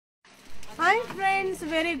Hi friends,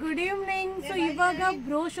 very good evening. So ivaga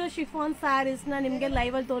brosso chiffon sarees na nimge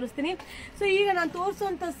live alli toristini. So iga nanu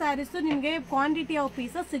torisuವಂತ sarees nimge quantity of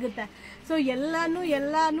pieces sigutte. So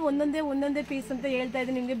ಎಲ್ಲಾನು ಒಂದೊಂದೇ piece ಅಂತ ಹೇಳ್ತಾ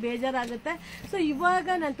ಇದ್ದೀನಿ, ನಿಮಗೆ ಬೇಜಾರಾಗುತ್ತೆ. So ಇವಾಗ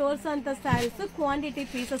ನಾನು ತೋರಿಸೋಂಥ ಸ್ಯಾರೀಸ್ ಕ್ವಾಂಟಿಟಿ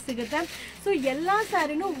ಪೀಸಸ್ ಸಿಗುತ್ತೆ. ಸೊ ಎಲ್ಲ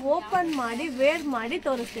ಸ್ಯಾರಿನೂ ಓಪನ್ ಮಾಡಿ ವೇರ್ ಮಾಡಿ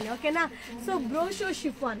ತೋರಿಸ್ತೀನಿ, ಓಕೆನಾ. ಸೊ ಬ್ರೋಶೋ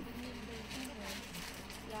ಶಿಫಾನ್,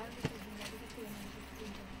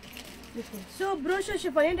 ಸೊ ಬ್ರೋಶೋ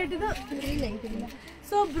ಶಿಫಾನ್ ಏನು ರೇಟ್ ಇದು? 390.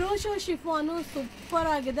 ಸೊ ಬ್ರೋಶೋ ಶಿಫಾನು ಸೂಪರ್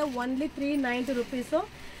ಆಗಿದೆ, ಓನ್ಲಿ 390 ರುಪೀಸು.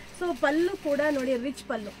 ಸೊ ಪಲ್ಲು ಕೂಡ ನೋಡಿ, ರಿಚ್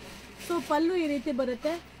ಪಲ್ಲು. ಸೊ ಪಲ್ಲು ಈ ರೀತಿ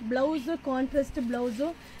ಬರುತ್ತೆ, ಬ್ಲೌಸು ಕಾಂಟ್ರಾಸ್ಟ್ ಬ್ಲೌಸು.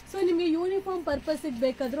 ಸೊ ನಿಮಗೆ ಯೂನಿಫಾರ್ಮ್ ಪರ್ಪಸ್ಸಿಗೆ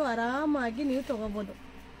ಬೇಕಾದರೂ ಆರಾಮಾಗಿ ನೀವು ತೊಗೋಬೋದು.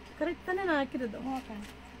 ಕರೆಕ್ಟ್ ತಾನೇ ನಾನು ಹಾಕಿರೋದು?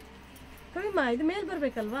 ಕಡಿಮೆ ಇದು ಮೇಲೆ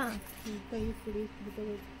ಬರಬೇಕಲ್ವಾ?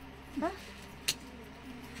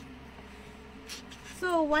 ಸೊ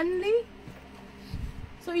ಓನ್ಲಿ,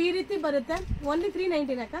 ಸೊ ಈ ರೀತಿ ಬರುತ್ತೆ, ಓನ್ಲಿ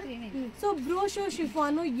 390 ಅಕ್ಕ. ಸೊ ಬ್ರೋಶೋ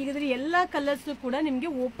ಶಿಫಾನು ಇದ್ರ ಎಲ್ಲ ಕಲರ್ಸು ಕೂಡ ನಿಮಗೆ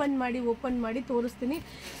ಓಪನ್ ಮಾಡಿ ತೋರಿಸ್ತೀನಿ.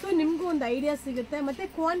 ಸೊ ನಿಮಗೂ ಒಂದು ಐಡಿಯಾ ಸಿಗುತ್ತೆ, ಮತ್ತು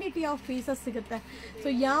ಕ್ವಾಂಟಿಟಿ ಆಫ್ ಪೀಸಸ್ ಸಿಗುತ್ತೆ. ಸೊ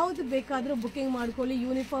ಯಾವುದು ಬೇಕಾದರೂ ಬುಕ್ಕಿಂಗ್ ಮಾಡ್ಕೊಳ್ಳಿ,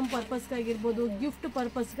 ಯೂನಿಫಾರ್ಮ್ ಪರ್ಪಸ್ಗಾಗಿರ್ಬೋದು, ಗಿಫ್ಟ್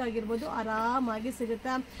ಪರ್ಪಸ್ಗಾಗಿರ್ಬೋದು, ಆರಾಮಾಗಿ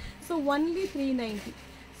ಸಿಗುತ್ತೆ. So only 390.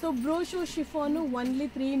 So ಬ್ರೋಶೋ chiffon only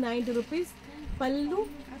 390 rupees. Pallu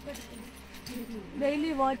daily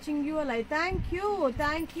watching you all. I thank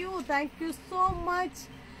you so much.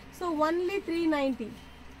 So only 390.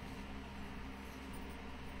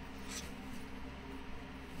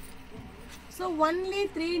 So only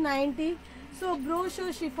 390. So ಬ್ರೋಶೋ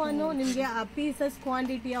chiffon ನಿಮಗೆ ಆ ಪೀಸಸ್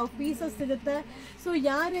ಕ್ವಾಂಟಿಟಿ ಆಫ್ ಪೀಸಸ್ ಸಿಗುತ್ತೆ. So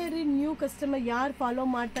ಯಾರ್ಯಾರು new customer ಯಾರು follow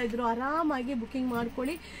ಮಾಡ್ತಾ ಇದ್ರು ಆರಾಮಾಗಿ ಬುಕ್ಕಿಂಗ್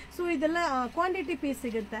ಮಾಡ್ಕೊಳ್ಳಿ. So ಇದೆಲ್ಲ ಕ್ವಾಂಟಿಟಿ ಪೀಸ್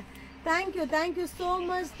ಸಿಗುತ್ತೆ. Thank you so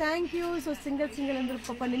much, thank you. So single ಅಂದ್ರೆ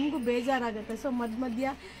ಪಾಪ ನಿಮಗೂ ಬೇಜಾರಾಗುತ್ತೆ. ಸೊ ಮಧ್ಯ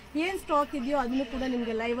ಏನು ಸ್ಟಾಕ್ ಇದೆಯೋ ಅದನ್ನು ಕೂಡ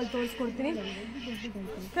ನಿಮಗೆ ಲೈವಲ್ಲಿ ತೋರಿಸ್ಕೊಡ್ತೀನಿ.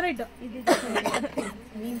 ಕರೆಕ್ಟ್.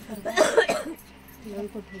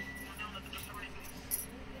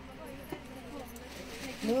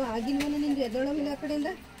 ಆಗಿನ ನಿಂದು ಎದೊಳಗಿಲ್ಲ ಆ ಕಡೆಯಿಂದ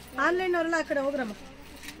ಆನ್ಲೈನ್ ಅವರೆಲ್ಲ ಆ ಕಡೆ ಹೋಗ್ರಮ್ಮ.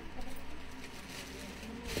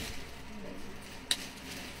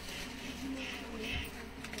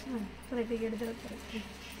 ಕರೆಕ್ಟಿಗೆ ಹಿಡಿದಿರುತ್ತೆ.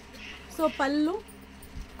 ಸೊ ಪಲ್ಲು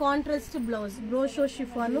contrast blouse ಬ್ರೋಶೋ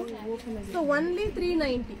chiffon. So only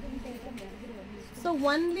 390. So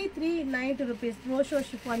only 390 rupees ಬ್ರೋಶೋ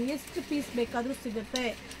chiffon. ಎಷ್ಟು ಪೀಸ್ ಬೇಕಾದರೂ ಸಿಗುತ್ತೆ.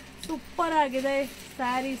 ಸೂಪರ್ ಆಗಿದೆ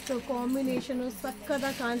ಸ್ಯಾರೀಸು, ಕಾಂಬಿನೇಷನು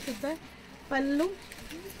ಸಕ್ಕದಾಗಿ ಕಾಣಿಸುತ್ತೆ. ಪಲ್ಲು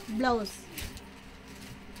blouse.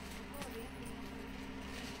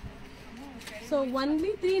 So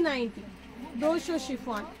only 390 ಬ್ರೋಶೋ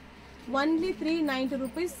chiffon, only 390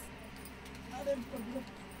 rupees.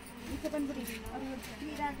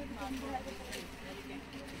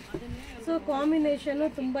 So combination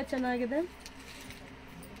ತುಂಬಾ ಚೆನ್ನಾಗಿದೆ.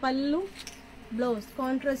 ಪಲ್ಲು blouse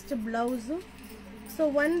contrast blouse. So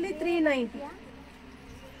only 390.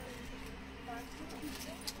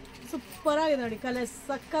 Super ಆಗಿದೆ ನೋಡಿ, ಕಲರ್ಸ್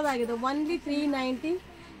ಸಕ್ಕದಾಗಿದೆ. ಓನ್ಲಿ 390.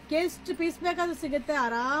 ಎಷ್ಟು ಪೀಸ್ ಬೇಕಾದರೂ ಸಿಗುತ್ತೆ,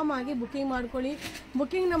 ಆರಾಮಾಗಿ ಬುಕ್ಕಿಂಗ್ ಮಾಡ್ಕೊಳ್ಳಿ.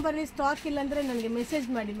 ಬುಕ್ಕಿಂಗ್ ನಂಬರಲ್ಲಿ ಸ್ಟಾಕ್ ಇಲ್ಲಾಂದರೆ ನನಗೆ ಮೆಸೇಜ್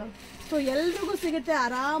ಮಾಡಿ ಮ್ಯಾಮ್. ಸೊ ಎಲ್ರಿಗೂ ಸಿಗುತ್ತೆ,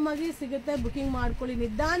 ಆರಾಮಾಗಿ ಸಿಗುತ್ತೆ. ಬುಕ್ಕಿಂಗ್ ಮಾಡ್ಕೊಳ್ಳಿ,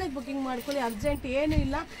 ನಿಧಾನಕ್ಕೆ ಬುಕ್ಕಿಂಗ್ ಮಾಡ್ಕೊಳ್ಳಿ, ಅರ್ಜೆಂಟ್ ಏನೂ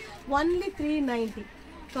ಇಲ್ಲ. ಓನ್ಲಿ 390.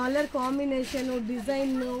 ಕಲರ್ ಕಾಂಬಿನೇಷನು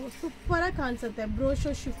ಡಿಸೈನು ಸೂಪರಾಗಿ ಕಾಣಿಸುತ್ತೆ.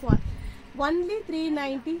 ಬ್ರೋಶೋ chiffon only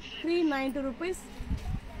 390 rupees.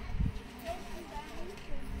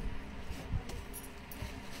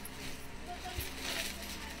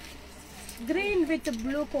 Green with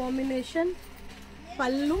blue combination.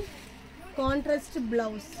 Pallu contrast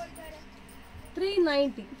blouse.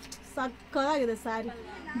 390. ಸಕ್ಕತ್ತಾಗಿದೆ ಸ್ಯಾರಿ.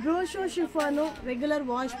 ಬ್ರೋಶೋ ಶಿಫಾನು ರೆಗ್ಯುಲರ್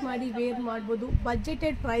ವಾಶ್ ಮಾಡಿ ವೇರ್ ಮಾಡ್ಬೋದು,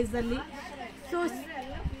 ಬಜೆಟೆಡ್ ಪ್ರೈಸಲ್ಲಿ. So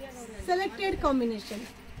selected combination.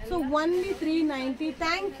 So only 390.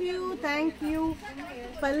 Thank you.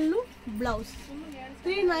 Pallu blouse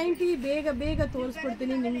 390. ಬೇಗ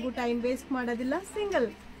ತೋರಿಸ್ಕೊಡ್ತೀನಿ, ನಿಮಗೂ ಟೈಮ್ ವೇಸ್ಟ್ ಮಾಡೋದಿಲ್ಲ. ಸಿಂಗಲ್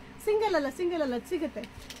ಅಲ್ಲ ಸಿಗುತ್ತೆ.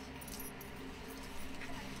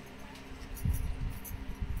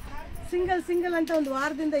 ಸಿಂಗಲ್ ಅಂತ ಒಂದು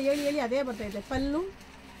ವಾರದಿಂದ ಹೇಳಿ ಅದೇ ಬರ್ತಾ ಇದೆ. ಪಲ್ಲು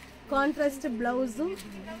contrast blouse.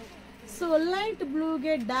 So light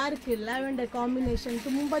ಬ್ಲೂಗೆ dark lavender combination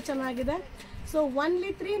ತುಂಬ ಚೆನ್ನಾಗಿದೆ. So only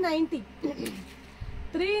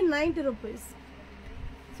 390 rupees.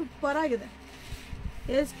 ಸೂಪರ್ ಆಗಿದೆ.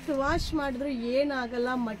 ಎಷ್ಟು ವಾಶ್ ಮಾಡಿದ್ರು ಏನಾಗಲ್ಲ.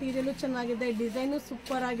 ಮಟೀರಿಯಲು ಚೆನ್ನಾಗಿದೆ, ಡಿಸೈನು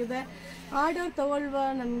ಸೂಪರ್ ಆಗಿದೆ. ಆರ್ಡರ್ ತಗೊಳ್ವಾ?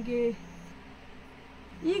 ನಮಗೆ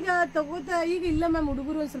ಈಗ ಇಲ್ಲ ಮ್ಯಾಮ್,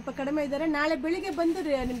 ಹುಡುಗರು ಒಂದು ಸ್ವಲ್ಪ ಕಡಿಮೆ ಇದ್ದಾರೆ. ನಾಳೆ ಬೆಳಿಗ್ಗೆ ಬಂದು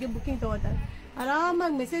ನಿಮಗೆ ಬುಕ್ಕಿಂಗ್ ತೊಗೋತಾರೆ.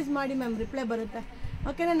 ಆರಾಮಾಗಿ ಮೆಸೇಜ್ ಮಾಡಿ ಮ್ಯಾಮ್, ರಿಪ್ಲೈ ಬರುತ್ತೆ,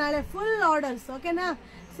 ಓಕೆನಾ. ನಾಳೆ ಫುಲ್ ಆರ್ಡರ್ಸ್, ಓಕೆನಾ.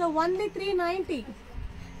 So only 390.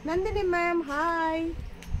 Nandini ma'am hi.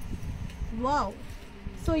 Wow.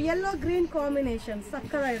 So yellow green combination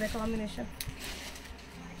ಸಕ್ಕತ್ತಾಗಿದೆ ಕಾಂಬಿನೇಷನ್.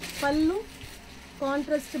 ಪಲ್ಲು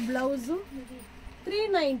ಕಾಂಟ್ರಾಸ್ಟ್ ಬ್ಲೌಸು.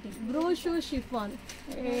 390 ಬ್ರೋಶೋ ಶಿಫಾನ್,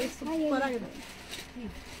 ಸೂಪರ್ ಆಗಿದೆ.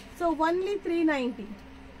 So only 390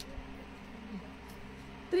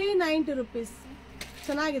 rupees.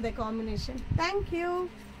 ಚೆನ್ನಾಗಿದೆ combination. Thank you.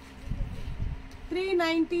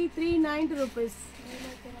 390 rupees.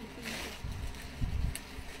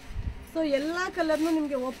 So ಎಲ್ಲ ಕಲರ್ನು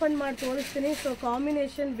ನಿಮಗೆ ಓಪನ್ ಮಾಡಿ ತೋರಿಸ್ತೀನಿ. ಸೊ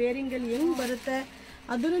ಕಾಂಬಿನೇಷನ್ ವೇರಿಂಗಲ್ಲಿ ಹೆಂಗೆ ಬರುತ್ತೆ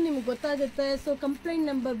ಅದನ್ನು ನಿಮ್ಗೆ ಗೊತ್ತಾಗುತ್ತೆ. So complaint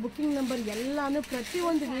number, booking number ಎಲ್ಲಾನು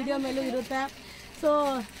ಪ್ರತಿಯೊಂದು ವಿಡಿಯೋ ಮೇಲೂ ಇರುತ್ತೆ. ಸೊ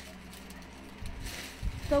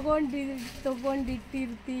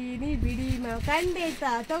ತಗೊಂಡಿಟ್ಟಿರ್ತೀನಿ ಬಿಡಿ ಮ್ಯಾಮ್. ಖಂಡಿತ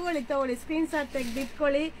ತಗೊಳ್ಳಿ, ಸ್ಕ್ರೀನ್ಶಾಟ್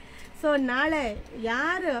ತೆಗೆದಿಟ್ಕೊಳ್ಳಿ. ಸೊ ನಾಳೆ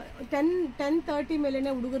ಯಾರು 10:30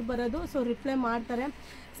 ಮೇಲೇ ಹುಡುಗರು ಬರೋದು. ಸೊ ರಿಪ್ಲೈ ಮಾಡ್ತಾರೆ.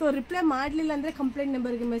 ಸೊ ರಿಪ್ಲೈ ಮಾಡಲಿಲ್ಲ ಅಂದರೆ ಕಂಪ್ಲೇಂಟ್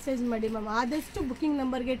ನಂಬರ್ಗೆ ಮೆಸೇಜ್ ಮಾಡಿ ಮ್ಯಾಮ್. ಆದಷ್ಟು ಬುಕ್ಕಿಂಗ್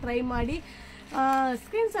ನಂಬರ್ಗೆ ಟ್ರೈ ಮಾಡಿ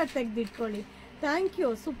ಸ್ಕ್ರೀನ್ಶಾಟ್ ತೆಗೆದಿಟ್ಕೊಳ್ಳಿ. Thank you.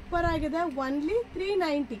 ಸೂಪರ್ ಆಗಿದೆ. ಒನ್ಲಿ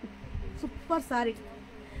 390. ಸೂಪರ್ ಸಾರಿ,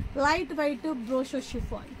 ಲೈಟ್ ವೈಟು ಬ್ರೋಶೋ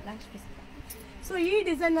ಶಿಫಾನ್. ಸೊ ಈ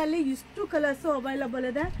ಡಿಸೈನಲ್ಲಿ ಇಷ್ಟು ಕಲರ್ಸು ಅವೈಲಬಲ್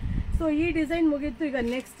ಇದೆ. ಸೊ ಈ ಡಿಸೈನ್ ಮುಗೀತು. ಈಗ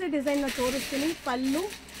ನೆಕ್ಸ್ಟ್ ಡಿಸೈನ್ನ ತೋರಿಸ್ತೀನಿ. ಪಲ್ಲು,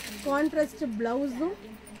 ಕಾಂಟ್ರಾಸ್ಟ್ ಬ್ಲೌಸು.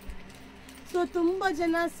 ಸೊ ತುಂಬ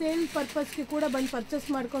ಜನ ಸೇಲ್ ಪರ್ಪಸ್ಗೆ ಕೂಡ ಬಂದು ಪರ್ಚೇಸ್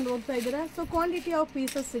ಮಾಡ್ಕೊಂಡು ಹೋಗ್ತಾ ಇದ್ದೀರಾ. ಸೊ ಕ್ವಾಂಟಿಟಿ ಆಫ್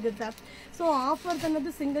ಪೀಸಸ್ ಸಿಗುತ್ತೆ. ಸೊ ಆಫರ್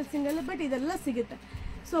ಅನ್ನೋದು ಸಿಂಗಲ್ ಬಟ್ ಇದೆಲ್ಲ ಸಿಗುತ್ತೆ.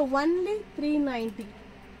 So only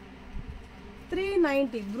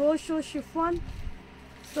 390 ಬ್ರೋಶೋ chiffon.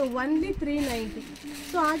 So only 390.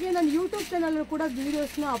 So ಹಾಗೆ ನಾನು ಯೂಟ್ಯೂಬ್ ಚಾನಲ್ ಕೂಡ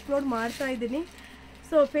ವೀಡಿಯೋಸ್ನ ಅಪ್ಲೋಡ್ ಮಾಡ್ತಾ ಇದ್ದೀನಿ.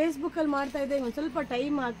 ಸೊ ಫೇಸ್ಬುಕ್ಕಲ್ಲಿ ಮಾಡ್ತಾ ಇದ್ದೀನಿ. ಒಂದು ಸ್ವಲ್ಪ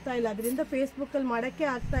ಟೈಮ್ ಆಗ್ತಾ ಇಲ್ಲ, ಅದರಿಂದ ಫೇಸ್ಬುಕ್ಕಲ್ಲಿ ಮಾಡೋಕ್ಕೆ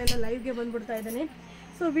ಆಗ್ತಾ ಇಲ್ಲ, ಲೈವ್ಗೆ ಬಂದ್ಬಿಡ್ತಾ ಇದ್ದೀನಿ.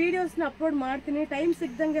 ಸೊ ವೀಡಿಯೋಸ್ನ ಅಪ್ಲೋಡ್ ಮಾಡ್ತೀನಿ, ಟೈಮ್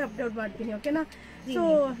ಸಿಗ್ದಂಗೆ ಅಪ್ಲೋಡ್ ಮಾಡ್ತೀನಿ. ಓಕೆನಾ? ಸೊ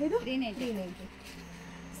ಇದು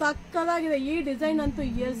ಸಕ್ಕದಾಗಿದೆ. ಈ ಡಿಸೈನ್ ಅಂತೂ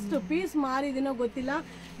ಎಷ್ಟು ಪೀಸ್ ಮಾರಿದ್ದೀನೋ ಗೊತ್ತಿಲ್ಲ,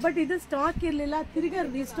 ಬಟ್ ಇದು ಸ್ಟಾಕ್ ಇರಲಿಲ್ಲ. ತಿರ್ಗಾ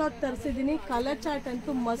ರೀಸ್ಟಾಕ್ ತರಿಸಿದ್ದೀನಿ. ಕಲರ್ ಚಾರ್ಟ್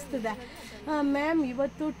ಅಂತೂ ಮಸ್ತ್ ಇದೆ ಮ್ಯಾಮ್.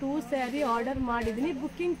 ಇವತ್ತು 2 ಸ್ಯಾರಿ ಆರ್ಡರ್ ಮಾಡಿದ್ದೀನಿ,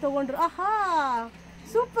 ಬುಕ್ಕಿಂಗ್ ತೊಗೊಂಡ್ರು. ಆಹಾ,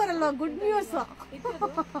 ಸೂಪರ್ ಅಲ್ವಾ? Good news.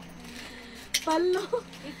 ಪಲ್ಲು,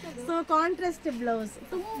 ಸೊ ಕಾಂಟ್ರಾಸ್ಟ್ ಬ್ಲೌಸ್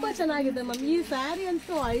ತುಂಬ ಚೆನ್ನಾಗಿದೆ ಮ್ಯಾಮ್. ಈ ಸ್ಯಾರಿ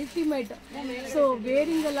ಅಂತೂ ಅಲ್ಟಿಮೇಟ್. ಸೊ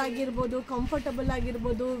ವೇರಿಂಗಲ್ಲಿ ಆಗಿರ್ಬೋದು, ಕಂಫರ್ಟಬಲ್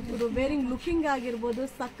ಆಗಿರ್ಬೋದು, ವೇರಿಂಗ್ ಲುಕಿಂಗ್ ಆಗಿರ್ಬೋದು,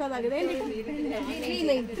 ಸಕ್ಕದಾಗಿದೆ.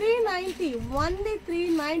 390, ಒನ್ಲಿ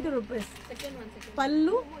 390 ರುಪೀಸ್.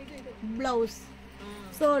 ಪಲ್ಲು, ಬ್ಲೌಸ್.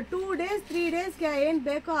 ಸೊ 2 days 3 daysಗೆ ಏನು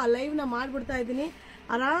ಬೇಕೋ ಆ ಲೈವ್ನ ಮಾಡಿಬಿಡ್ತಾ ಇದ್ದೀನಿ.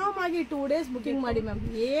 ಆರಾಮಾಗಿ 2 days ಬುಕ್ಕಿಂಗ್ ಮಾಡಿ ಮ್ಯಾಮ್.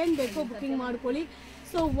 ಏನು ಬೇಕೋ ಬುಕ್ಕಿಂಗ್ ಮಾಡ್ಕೊಳ್ಳಿ.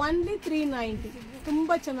 So only 390.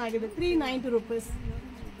 ತುಂಬ ಚೆನ್ನಾಗಿದೆ. 390 ರುಪೀಸ್.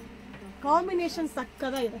 ಕಾಂಬಿನೇಷನ್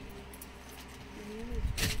ಸಕ್ಕದಾಗಿದೆ.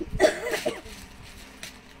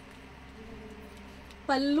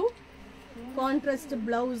 ಪಲ್ಲು, ಕಾಂಟ್ರಾಸ್ಟ್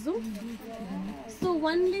ಬ್ಲೌಸು. So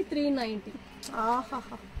only 390. ಆಹಾ,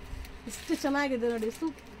 ಇಷ್ಟು ಚೆನ್ನಾಗಿದೆ ನೋಡಿ.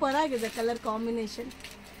 ಸೂಪರ್ ಆಗಿದೆ ಕಲರ್ ಕಾಂಬಿನೇಷನ್.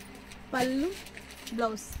 ಪಲ್ಲು,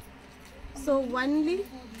 ಬ್ಲೌಸ್. So only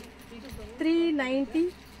 390.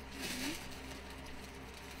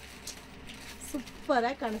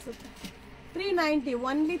 ಸೂಪರಾಗಿ ಕಾಣಿಸುತ್ತೆ. 390,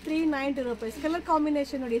 ಒನ್ಲಿ 390 ರುಪೀಸ್. ಕಲರ್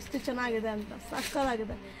ಕಾಂಬಿನೇಷನ್ ನೋಡಿ ಎಷ್ಟು ಚೆನ್ನಾಗಿದೆ ಅಂತ,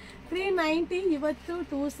 ಸಕ್ಕತ್ತಾಗಿದೆ. 390. ಇವತ್ತು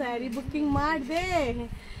 2 ಸ್ಯಾರಿ ಬುಕ್ಕಿಂಗ್ ಮಾಡಿದೆ.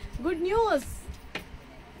 Good news.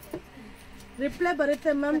 ರಿಪ್ಲೈ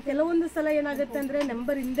ಬರುತ್ತೆ ಮ್ಯಾಮ್. ಕೆಲವೊಂದು ಸಲ ಏನಾಗುತ್ತೆ ಅಂದರೆ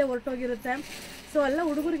ನಂಬರ್ ಹಿಂದೆ ಹೊರಟೋಗಿರುತ್ತೆ. ಸೊ ಎಲ್ಲ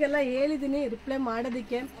ಹುಡುಗರಿಗೆಲ್ಲ ಹೇಳಿದ್ದೀನಿ ರಿಪ್ಲೈ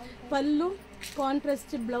ಮಾಡೋದಕ್ಕೆ. ಪಲ್ಲು,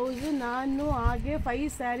 ಕಾಂಟ್ರಾಸ್ಟ್ ಬ್ಲೌಸು. ನಾನು ಹಾಗೆ 5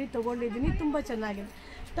 ಸ್ಯಾರಿ ತೊಗೊಂಡಿದ್ದೀನಿ. ತುಂಬ ಚೆನ್ನಾಗಿದೆ.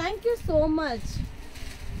 Thank you so much.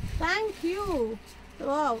 Thank you.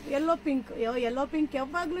 Wow, yellow pink. Yellow pink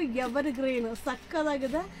ಯಾವಾಗಲೂ ಎವರ್ ಗ್ರೀನು.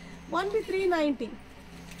 ಸಕ್ಕದಾಗಿದೆ. ಒನ್ಲಿ 390.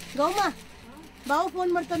 ಗೌಮ ಬಾವು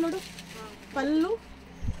ಫೋನ್ ಮಾಡ್ತಾರೆ ನೋಡು. ಪಲ್ಲು,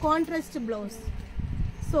 contrast blouse.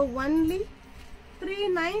 So only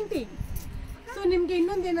 390. So ನಿಮಗೆ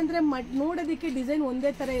ಇನ್ನೊಂದು ಏನಂದರೆ ನೋಡೋದಕ್ಕೆ ಡಿಸೈನ್ ಒಂದೇ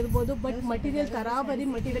ಥರ ಇರ್ಬೋದು, ಬಟ್ ಮಟೀರಿಯಲ್ ತರಾವರಿ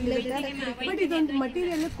ಮಟೀರಿಯಲ್ ಇರುತ್ತೆ. ಬಟ್ ಇದೊಂದು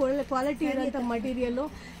ಮಟೀರಿಯಲ್ ಕ್ವಾಲಿಟಿ ಇರೋಂಥ ಮಟೀರಿಯಲ್ಲು.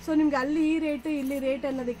 ಸೊ ನಿಮ್ಗೆ ಅಲ್ಲಿ ಈ ರೇಟು ಇಲ್ಲಿ ರೇಟ್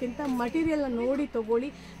ಅನ್ನೋದಕ್ಕಿಂತ ಮಟೀರಿಯಲ್ನ ನೋಡಿ ತೊಗೊಳ್ಳಿ.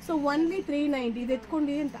 So only 390. ಇದು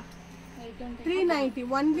ಎತ್ಕೊಂಡಿದೆ ಅಂತ 390.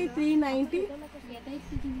 ಒನ್ಲಿ 390.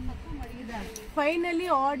 ಫೈನಲಿ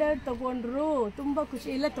ಆರ್ಡರ್ ತೊಗೊಂಡ್ರು. ತುಂಬ ಖುಷಿ.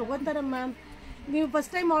 ಇಲ್ಲ ತೊಗೊತಾರೆ ಮ್ಯಾಮ್. ನೀವು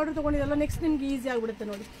ಫಸ್ಟ್ ಟೈಮ್ ಆರ್ಡರ್ ತೊಗೊಂಡಿದ್ದಲ್ಲ, ನೆಕ್ಸ್ಟ್ ನಿಮ್ಗೆ ಈಸಿ ಆಗಿಬಿಡುತ್ತೆ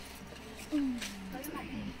ನೋಡಿ.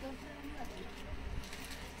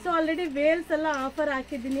 ಸೊ ಆಲ್ರೆಡಿ ವೇಲ್ಸ್ ಎಲ್ಲ ಆಫರ್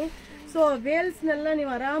ಹಾಕಿದ್ದೀನಿ. ಸೊ ವೇಲ್ಸ್ನೆಲ್ಲ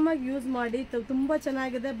ನೀವು ಆರಾಮಾಗಿ ಯೂಸ್ ಮಾಡಿ. ತುಂಬ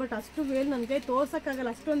ಚೆನ್ನಾಗಿದೆ. ಬಟ್ ಅಷ್ಟು ವೇಲ್ ನನಗೆ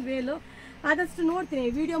ತೋರ್ಸೋಕ್ಕಾಗಲ್ಲ, ಅಷ್ಟೊಂದು ವೇಲು. ಆದಷ್ಟು ನೋಡ್ತೀನಿ,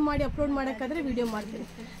 ವಿಡಿಯೋ ಮಾಡಿ ಅಪ್ಲೋಡ್ ಮಾಡೋಕ್ಕಾದ್ರೆ ವಿಡಿಯೋ ಮಾಡ್ತೀನಿ.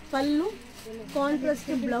 ಪಲ್ಲು, ಕಾಂಟ್ರಾಸ್ಟ್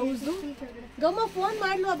ಬ್ಲೌಸು. ಗಮ್ಮ ಫೋನ್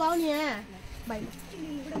ಮಾಡ್ಲುವ ಭಾವನಿಯೇ ಬಾಯ್.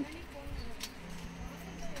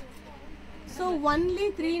 So only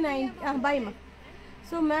 390. Bye ma'am.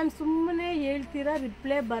 So ma'am ಸುಮ್ಮನೆ ಹೇಳ್ತೀರಾ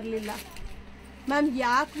ರಿಪ್ಲೈ ಬರಲಿಲ್ಲ ಮ್ಯಾಮ್.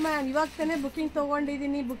 ಯಾಕೆ ಮ್ಯಾಮ್? ಇವಾಗ ತಾನೇ ಬುಕ್ಕಿಂಗ್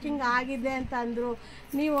ತೊಗೊಂಡಿದ್ದೀನಿ, ಬುಕ್ಕಿಂಗ್ ಆಗಿದೆ ಅಂತ ಅಂದರು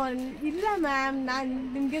ನೀವು. ಇಲ್ಲ ಮ್ಯಾಮ್,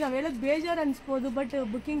 ನಿಮಗೆ ನಾವು ಹೇಳೋದು ಬೇಜಾರು ಅನಿಸ್ಬೋದು, ಬಟ್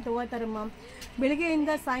ಬುಕ್ಕಿಂಗ್ ತೊಗೋತಾರೆ ಮ್ಯಾಮ್.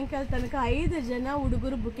 ಬೆಳಗ್ಗೆಯಿಂದ ಸಾಯಂಕಾಲ ತನಕ 5 ಜನ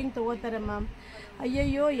ಹುಡುಗರು ಬುಕ್ಕಿಂಗ್ ತೊಗೋತಾರೆ ಮ್ಯಾಮ್.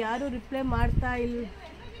 ಅಯ್ಯಯ್ಯೋ, ಯಾರೂ ರಿಪ್ಲೈ ಮಾಡ್ತಾ ಇಲ್ಲ.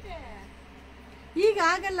 ಈಗ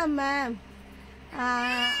ಆಗಲ್ಲ ಮ್ಯಾಮ್.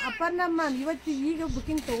 ಅಪರ್ಣ ಮ್ಯಾಮ್ ಇವತ್ತು ಈಗ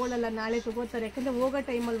ಬುಕ್ಕಿಂಗ್ ತೊಗೊಳ್ಳಲ್ಲ, ನಾಳೆ ತೊಗೋತಾರೆ. ಯಾಕಂದರೆ ಹೋಗೋ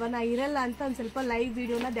ಟೈಮಲ್ವ ನಾ ಇರಲ್ಲ ಅಂತ ಒಂದು ಸ್ವಲ್ಪ ಲೈವ್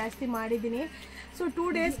ವೀಡಿಯೋನ ಜಾಸ್ತಿ ಮಾಡಿದ್ದೀನಿ. ಸೊ 2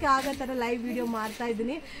 ಡೇಸ್ಗೆ ಆಗೋ ಥರ ಲೈವ್ ವೀಡಿಯೋ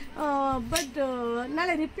ಮಾಡ್ತಾಯಿದ್ದೀನಿ. ಬಟ್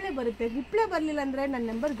ನಾಳೆ ರಿಪ್ಲೈ ಬರುತ್ತೆ. ರಿಪ್ಲೈ ಬರಲಿಲ್ಲ ಅಂದರೆ ನನ್ನ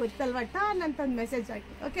ನಂಬರ್ ಗೊತ್ತಲ್ವ, ಟಾನ್ ಅಂತ ಒಂದು ಮೆಸೇಜ್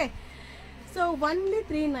ಹಾಕಿ. ಓಕೆ. So only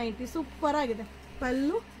 390 ಸೂಪರಾಗಿದೆ.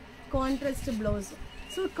 ಪಲ್ಲು ಕಾಂಟ್ರಾಸ್ಟ್ ಬ್ಲೌಸು.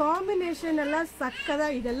 ಸೊ ಕಾಂಬಿನೇಷನ್ ಎಲ್ಲ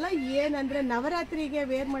ಸಕ್ಕದಾಗಿ, ಇದೆಲ್ಲ ಏನಂದರೆ ನವರಾತ್ರಿಗೆ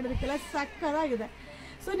ವೇರ್ ಮಾಡೋದಕ್ಕೆಲ್ಲ ಸಕ್ಕದಾಗಿದೆ.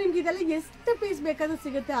 ಸೊ ನಿಮ್ಗೆ ಇದೆಲ್ಲ ಎಷ್ಟು ಪೀಸ್ ಬೇಕಾದರೂ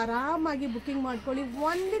ಸಿಗುತ್ತೆ, ಆರಾಮಾಗಿ ಬುಕ್ಕಿಂಗ್ ಮಾಡ್ಕೊಳ್ಳಿ.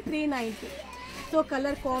 Only 390. So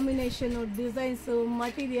colour combination, designs,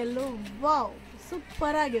 material wow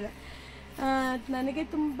ಸೂಪರಾಗಿದೆ. ನನಗೆ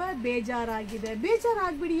ತುಂಬ ಬೇಜಾರಾಗಿದೆ.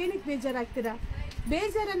 ಬೇಜಾರಾಗ್ಬಿಡಿ, ಏನಕ್ಕೆ ಬೇಜಾರಾಗ್ತೀರಾ?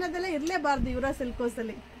 ಬೇಜಾರು ಅನ್ನೋದೆಲ್ಲ ಇರಲೇಬಾರ್ದು ಇವರ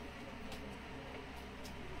ಸಿಲ್ಕೋಸಲ್ಲಿ.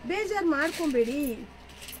 ಬೇಜಾರು ಮಾಡ್ಕೊಬೇಡಿ.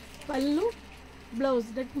 ಪಲ್ಲು ಬ್ಲೌಸ್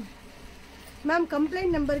ಮ್ಯಾಮ್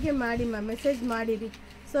ಕಂಪ್ಲೇಂಟ್ ನಂಬರ್ಗೆ ಮಾಡಿ ಮ್ಯಾಮ್, ಮೆಸೇಜ್ ಮಾಡಿರಿ.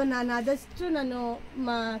 ಸೊ ನಾನು ಆದಷ್ಟು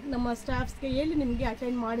ನಮ್ಮ ಸ್ಟಾಫ್ಸ್ಗೆ ಹೇಳಿ ನಿಮಗೆ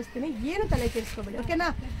ಅಟೆಂಡ್ ಮಾಡಿಸ್ತೀನಿ. ಏನು ತಲೆ ಕೆಡಿಸ್ಕೊಬೇಡಿ, ಓಕೆನಾ?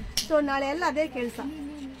 ಸೊ ನಾಳೆ ಎಲ್ಲ ಅದೇ ಕೆಲಸ.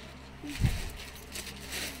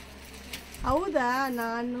 ಹೌದಾ,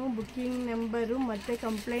 ನಾನು ಬುಕ್ಕಿಂಗ್ ನಂಬರು ಮತ್ತು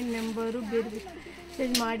ಕಂಪ್ಲೇಂಟ್ ನಂಬರು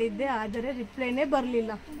ಮೆಸೇಜ್ ಮಾಡಿದ್ದೆ, ಆದರೆ ರಿಪ್ಲೈನೇ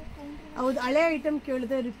ಬರಲಿಲ್ಲ. ಹೌದು, ಹಳೆ ಐಟಮ್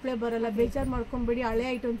ಕೇಳಿದ್ರೆ ರಿಪ್ಲೈ ಬರೋಲ್ಲ. ಬೇಜಾರು ಮಾಡ್ಕೊಬೇಡಿ. ಹಳೆ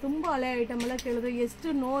ಐಟಮ್, ತುಂಬ ಹಳೆ ಐಟಮ್ ಎಲ್ಲ ಕೇಳಿದ್ರೆ ಎಷ್ಟು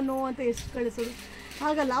ನೋ ಅಂತ ಎಷ್ಟು ಕಳಿಸೋದು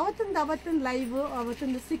ಹಾಗಲ್ಲ. ಅವತ್ತೊಂದು ಲೈವ್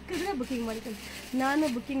ಅವತ್ತೊಂದು ಸಿಕ್ಕಿದ್ರೆ ಬುಕ್ಕಿಂಗ್ ಮಾಡ್ತೀನಿ. ನಾನು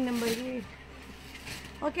ಬುಕ್ಕಿಂಗ್ ನಂಬರ್ಗೆ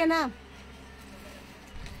ಓಕೆನಾ?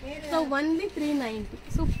 So only 390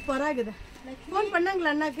 ಸೂಪರಾಗಿದೆ. Phone ಪಣ್ಣಂಗಿಲ್ಲ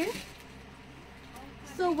ಅಣ್ಣಕ್ಕೆ.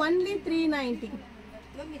 So only 390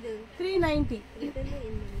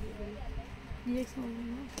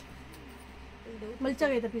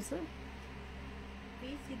 ಮಲ್ಚಾಗೈತ piece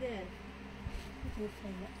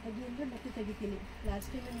ಮತ್ತೆ ತೆಗಿತೀನಿ.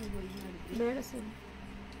 ಲಾಸ್ಟ್ ಟೈಮ್ ಬೇಡ ಸರ್.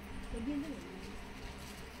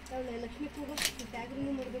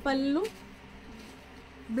 ಪಲ್ಲು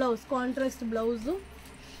ಬ್ಲೌಸ್ ಕಾಂಟ್ರಾಸ್ಟ್ ಬ್ಲೌಸು.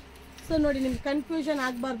 ಸೊ ನೋಡಿ, ನಿಮ್ಗೆ ಕನ್ಫ್ಯೂಷನ್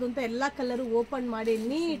ಆಗಬಾರ್ದು ಅಂತ ಎಲ್ಲ ಕಲರು ಓಪನ್ ಮಾಡಿ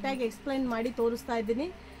ನೀಟಾಗಿ ಎಕ್ಸ್ಪ್ಲೈನ್ ಮಾಡಿ ತೋರಿಸ್ತಾ ಇದ್ದೀನಿ.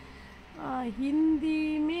 ಹಿಂದಿ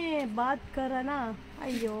ಮೇ ಬಾತ್ ಕರೋಣ.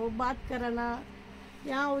 ಅಯ್ಯೋ ಬಾತ್ ಕರೋಣ,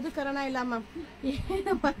 ಯಾವುದು ಕರೋಣ ಇಲ್ಲ ma'am.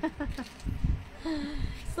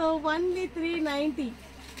 So only 390.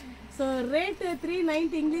 So rate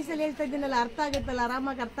 390 ಇಂಗ್ಲೀಷಲ್ಲಿ ಹೇಳ್ತಾ ಇದ್ದೀನಲ್ಲ, ಅರ್ಥ ಆಗುತ್ತಲ್ಲ,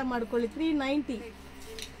 ಆರಾಮಾಗಿ ಅರ್ಥ ಮಾಡ್ಕೊಳ್ಳಿ. 390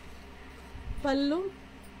 ಪಲ್ಲು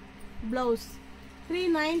ಬ್ಲೌಸ್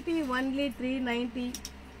 390, ಓನ್ಲಿ 390.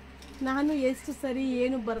 ನಾನು ಎಷ್ಟು ಸರಿ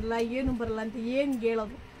ಏನು ಬರಲ್ಲ ಅಂತ ಏನು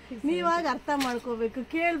ಹೇಳೋದು, ನೀವಾಗ ಅರ್ಥ ಮಾಡ್ಕೋಬೇಕು,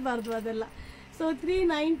 ಕೇಳಬಾರ್ದು ಅದೆಲ್ಲ. So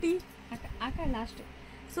 390 last.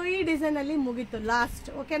 ಸೊ ಈ ಡಿಸೈನಲ್ಲಿ ಮುಗೀತು ಲಾಸ್ಟ್,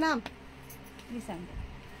 ಓಕೆನಾ?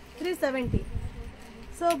 370.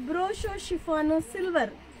 So ಬ್ರೋಶೋ chiffon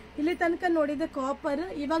silver. ಇಲ್ಲಿ ತನಕ ನೋಡಿದ ಕಾಪರ್,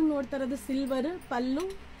 ಇವಾಗ ನೋಡ್ತಾ ಇರೋದು ಸಿಲ್ವರ್. ಪಲ್ಲು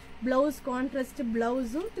blouse contrast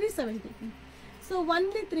blouse 370. So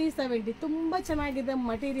only 370. ತುಂಬ ಚೆನ್ನಾಗಿದೆ,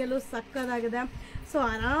 ಮಟೀರಿಯಲು ಸಕ್ಕದಾಗಿದೆ. ಸೊ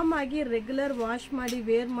ಆರಾಮಾಗಿ ರೆಗ್ಯುಲರ್ ವಾಶ್ ಮಾಡಿ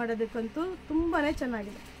ವೇರ್ ಮಾಡೋದಕ್ಕಂತೂ ತುಂಬಾ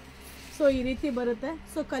ಚೆನ್ನಾಗಿದೆ. ಸೊ ಈ ರೀತಿ ಬರುತ್ತೆ.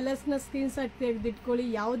 ಸೊ ಕಲರ್ಸ್ನ ಸ್ಕ್ರೀನ್ಶಾಟ್ ತೆಗೆದಿಟ್ಕೊಳ್ಳಿ,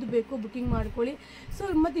 ಯಾವುದು ಬೇಕು ಬುಕ್ಕಿಂಗ್ ಮಾಡ್ಕೊಳ್ಳಿ. ಸೊ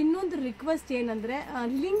ಮತ್ತು ಇನ್ನೊಂದು ರಿಕ್ವೆಸ್ಟ್ ಏನಂದರೆ,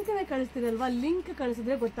 ಲಿಂಕ್ನ ಕಳಿಸ್ತೀರಲ್ವ, ಲಿಂಕ್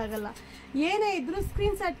ಕಳಿಸಿದ್ರೆ ಗೊತ್ತಾಗಲ್ಲ. ಏನೇ ಇದ್ದರೂ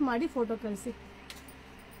ಸ್ಕ್ರೀನ್ಶಾಟ್ ಮಾಡಿ ಫೋಟೋ ಕಳಿಸಿ.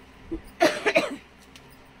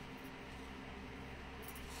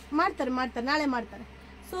 ಮಾಡ್ತಾರೆ ನಾಳೆ ಮಾಡ್ತಾರೆ.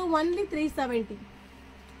 So only 370.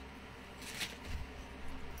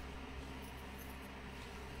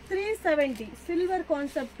 370 ಸಿಲ್ವರ್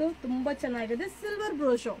ಕಾನ್ಸೆಪ್ಟು ತುಂಬ ಚೆನ್ನಾಗಿದೆ. ಸಿಲ್ವರ್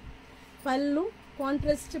ಬ್ರೋಶೋ ಪಲ್ಲು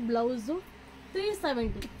ಕಾಂಟ್ರಾಸ್ಟ್ ಬ್ಲೌಸು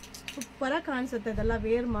 370. ಸೂಪರಾಗಿ ಕಾಣಿಸುತ್ತೆ, ಅದೆಲ್ಲ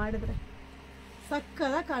ವೇರ್ ಮಾಡಿದ್ರೆ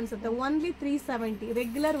ಸಕ್ಕದಾಗಿ ಕಾಣಿಸುತ್ತೆ. ಓನ್ಲಿ 370.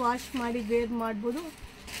 ರೆಗ್ಯುಲರ್ ವಾಶ್ ಮಾಡಿ ವೇರ್ ಮಾಡ್ಬೋದು.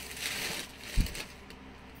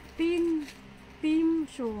 Team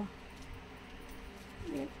show.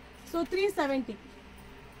 ಸೊ 370.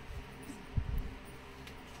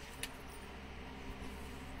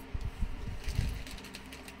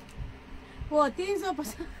 ಓ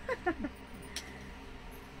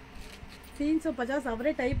 350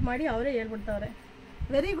 ಅವರೇ ಟೈಪ್ ಮಾಡಿ ಅವರೇ ಹೇಳ್ಬಿಡ್ತಾವ್ರೆ.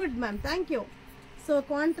 Very good ma'am, thank you. So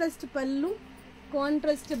contrast pallu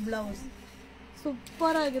contrast blouse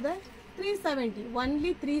super ಆಗಿದೆ. 370.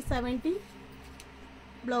 Only 370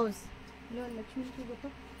 blouse.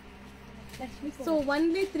 So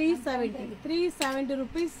only 370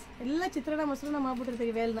 rupees. ಎಲ್ಲ ಚಿತ್ರಾನ್ನ ಮೊಸರನ್ನ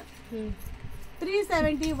ಮಾಡ್ಬಿಟ್ಟಿರ್ತೀವಿ ವೇಲ್ನ.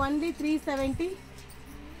 370. ಓನ್ಲಿ 370.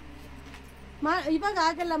 ಇವಾಗ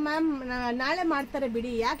ಆಗಲ್ಲ ಮ್ಯಾಮ್, ನಾಳೆ ಮಾಡ್ತಾರೆ ಬಿಡಿ,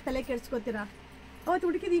 ಯಾಕೆ ತಲೆ ಕೆಡ್ಸ್ಕೊತೀರಾ? ಅವತ್ತು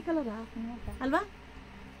ಹುಡುಕಿದ ಈ ಕಲರಾ ಅಲ್ವಾ?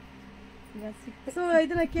 ಸೊ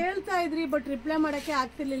ಇದನ್ನ ಕೇಳ್ತಾ ಇದ್ರಿ, ಬಟ್ ರಿಪ್ಲೈ ಮಾಡೋಕ್ಕೆ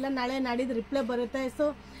ಆಗ್ತಿರ್ಲಿಲ್ಲ. ನಾಳೆ ನಾಡಿದ್ದು ರಿಪ್ಲೈ ಬರುತ್ತೆ. ಸೊ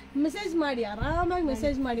ಮೆಸೇಜ್ ಮಾಡಿ, ಆರಾಮಾಗಿ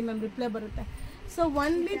ಮೆಸೇಜ್ ಮಾಡಿ ಮ್ಯಾಮ್, ರಿಪ್ಲೈ ಬರುತ್ತೆ. ಸೊ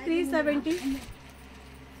ಓನ್ಲಿ 370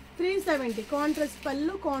 ಕಾಂಟ್ರಾಸ್ಟ್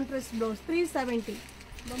ಪಲ್ಲು ಕಾಂಟ್ರಾಸ್ಟ್ ಬ್ಲೌಸ್ 370.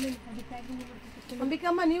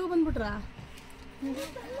 ಅಂಬಿಕಮ್ಮ ನೀವು ಬಂದ್ಬಿಟ್ರಾ? ರಿಮೂವ್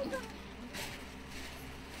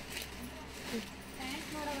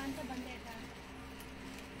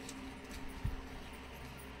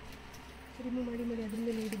ಮಾಡಿ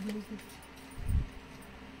ಅದರಿಂದ ನೋಡಿ ಬ್ಲೌಸ್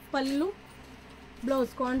ಪಲ್ಲು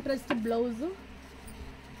blouse contrast blouse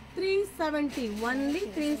 370 only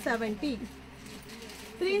 370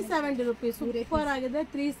 rupees super ಆಗಿದೆ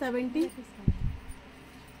 370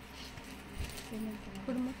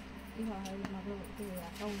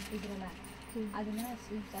 ಅದನ್ನ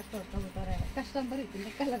ತೊಳ್ಕೊಬಿಟ್ಟಾರೆ ಕಸ್ಟಮರ್ ಇದ್ದಿಲ್ಲ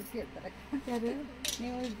ಕಲರ್ ಕೇಳ್ತಾರೆ. ಯಾರು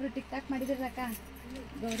ನೀವು ಇಬ್ರು ಟಿಕ್ ಟಾಕ್ ಮಾಡಿದ್ರಿ ಅಕ್ಕ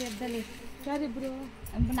ಗೌರಿ ಹಬ್ಬದಲ್ಲಿ? ಯಾರಿಬ್ರು?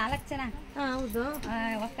 4 ಜನ. ಹೌದು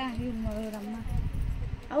ಅಕ್ಕ ಇವ್ರಮ್ಮ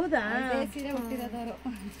ಹೌದಾ? ಸೀರೆ ಹುಟ್ಟಿರೋದವರು.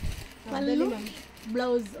 ಪಲ್ಲು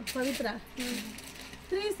ಬ್ಲೌಸ್ ಪವಿತ್ರ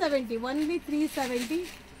 370 ಓನ್ಲಿ 370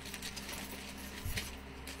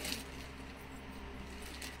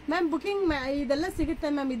 ಮ್ಯಾಮ್. ಬುಕಿಂಗ್ ಇದೆಲ್ಲ ಸಿಗುತ್ತೆ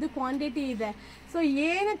ಮ್ಯಾಮ್, ಇದು ಕ್ವಾಂಟಿಟಿ ಇದೆ. ಸೊ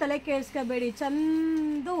ಏನು ತಲೆ ಕೆಡಿಸ್ಕೋಬೇಡಿ,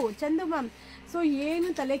 ಚಂದು ಮ್ಯಾಮ್. ಸೊ ಏನು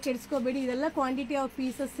ತಲೆ ಕೆಡಿಸ್ಕೋಬೇಡಿ, ಇದೆಲ್ಲ ಕ್ವಾಂಟಿಟಿ ಆಫ್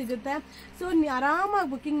ಪೀಸಸ್ ಸಿಗುತ್ತೆ. ಸೊ ಆರಾಮಾಗಿ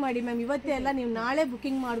ಬುಕಿಂಗ್ ಮಾಡಿ ಮ್ಯಾಮ್. ಇವತ್ತೇ ಎಲ್ಲ ನೀವು ನಾಳೆ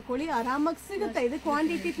ಬುಕಿಂಗ್ ಮಾಡ್ಕೊಳ್ಳಿ, ಆರಾಮಾಗಿ ಸಿಗುತ್ತೆ. ಇದು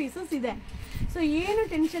ಕ್ವಾಂಟಿಟಿ ಪೀಸಸ್ ಇದೆ. ಸೊ ಏನು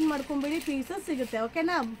ಟೆನ್ಷನ್ ಮಾಡ್ಕೊಬೇಡಿ, ಪೀಸಸ್ ಸಿಗುತ್ತೆ.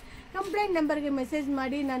 ಓಕೆನಾ? ಕಂಪ್ಲೇಂಟ್ ನಂಬರ್ಗೆ ಮೆಸೇಜ್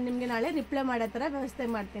ಮಾಡಿ, ನಾನು ನಿಮಗೆ ನಾಳೆ ರಿಪ್ಲೈ ಮಾಡೋ ಥರ ವ್ಯವಸ್ಥೆ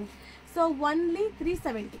ಮಾಡ್ತೀನಿ. So only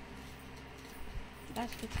 370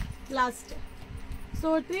 last. So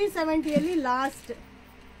 370ಯಲ್ಲಿ last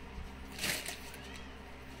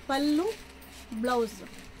ಪಲ್ಲು ಬ್ಲೌಸ್.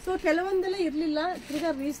 ಸೊ ಕೆಲವೊಂದೆಲ್ಲ ಇರಲಿಲ್ಲ,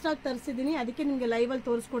 ತಿರ್ಗಾ ರೀಸ್ಟಾಕ್ ತರಿಸಿದ್ದೀನಿ, ಅದಕ್ಕೆ ನಿಮಗೆ ಲೈವಲ್ಲಿ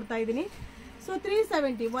ತೋರಿಸ್ಕೊಡ್ತಾ ಇದ್ದೀನಿ. ಸೊ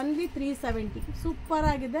 370 ಓನ್ಲಿ 370 ಸೂಪರ್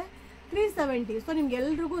ಆಗಿದೆ 370. ಸೊ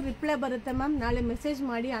ನಿಮ್ಗೆಲ್ರಿಗೂ ರಿಪ್ಲೈ ಬರುತ್ತೆ ಮ್ಯಾಮ್, ನಾಳೆ ಮೆಸೇಜ್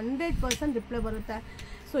ಮಾಡಿ 100% ರಿಪ್ಲೈ ಬರುತ್ತೆ.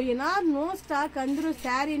 ಸೊ ಏನಾದ್ರು ನೋ ಸ್ಟಾಕ್ ಅಂದರೂ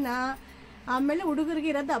ಸ್ಯಾರಿನ ಆಮೇಲೆ ಹುಡುಗರಿಗೆ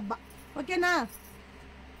ಇರೋದು ಹಬ್ಬ. ಓಕೆನಾ?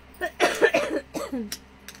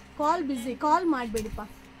 ಕಾಲ್ ಬಿಸಿ, ಕಾಲ್ ಮಾಡಬೇಡಿಪ್ಪ.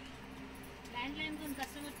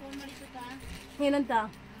 ಏನಂತ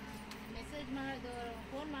ಮೆಸೇಜ್ ಮಾಡೋದು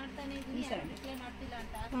ಫೋನ್ ಮಾಡ್ತಾನೆ ಇದ್ದೀನಿ, ರಿಪ್ಲೈ ಮಾಡ್ತಿಲ್ಲ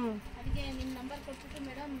ಅಂತ. ಅದಕ್ಕೆ ನಿಮ್ಮ ನಂಬರ್ ಕೊಟ್ಬಿಟ್ಟು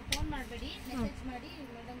ಮೇಡಮ್ ಫೋನ್ ಮಾಡಬೇಡಿ, ಮೆಸೇಜ್ ಮಾಡಿ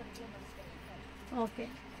ಮೇಡಮ್ ರಿಪ್ಲೈ ಮಾಡಿಸ್ತಾರೆ. ಓಕೆ.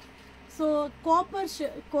 ಸೊ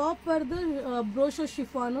ಕಾಪರ್ದು ಬ್ರೋಶೋ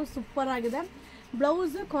ಶಿಫಾನು ಸೂಪರ್ ಆಗಿದೆ.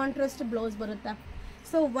 ಬ್ಲೌಸ್ ಕಾಂಟ್ರಾಸ್ಟ್ ಬ್ಲೌಸ್ ಬರುತ್ತೆ.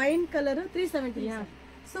 So wine colour 370.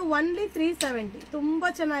 So only 370. ತುಂಬ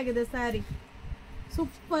ಚೆನ್ನಾಗಿದೆ ಸ್ಯಾರಿ,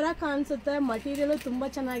 ಸೂಪರಾಗಿ ಕಾಣಿಸುತ್ತೆ. ಮಟೀರಿಯಲು ತುಂಬ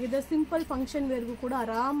ಚೆನ್ನಾಗಿದೆ. ಸಿಂಪಲ್ ಫಂಕ್ಷನ್ ವೇರ್ಗೂ ಕೂಡ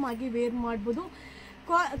ಆರಾಮಾಗಿ ವೇರ್ ಮಾಡ್ಬೋದು.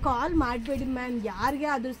 ಕಾಲ್ ಮಾಡಬೇಡಿ ಮ್ಯಾಮ್, ಯಾರಿಗೆ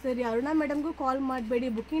ಆದರೂ ಸರಿ. ಅರುಣಾ ಮೇಡಮ್ಗೂ ಕಾಲ್ ಮಾಡಬೇಡಿ,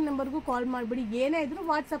 ಬುಕಿಂಗ್ ನಂಬರ್ಗೂ ಕಾಲ್ ಮಾಡಬೇಡಿ. ಏನೇ ಇದ್ರೂ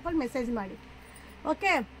ವಾಟ್ಸಪ್ಪಲ್ಲಿ ಮೆಸೇಜ್ ಮಾಡಿ.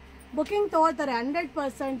 ಓಕೆ? ಬುಕಿಂಗ್ ತೊಗೋತಾರೆ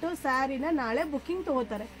 100%. ಸ್ಯಾರಿನ ನಾಳೆ ಬುಕಿಂಗ್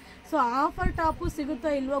ತೊಗೋತಾರೆ. ಸೊ ಆಫರ್ ಟಾಪು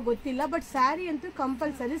ಸಿಗುತ್ತೋ ಇಲ್ವೋ ಗೊತ್ತಿಲ್ಲ, ಬಟ್ ಸ್ಯಾರಿ ಅಂತೂ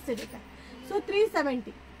ಕಂಪಲ್ಸರಿ ಸಿಗುತ್ತೆ. ಸೊ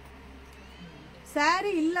 370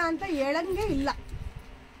 ಸ್ಯಾರಿ ಇಲ್ಲ ಅಂತ ಹೇಳಂಗೆ ಇಲ್ಲ.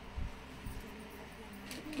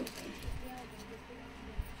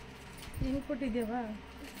 ಹೆಂಗೆ ಕೊಟ್ಟಿದ್ದೇವಾ?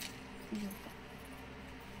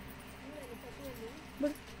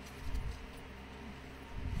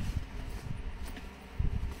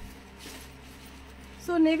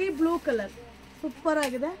 So navy blue colour super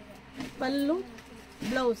ಆಗಿದೆ. ಪಲ್ಲು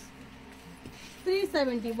ಬ್ಲೌಸ್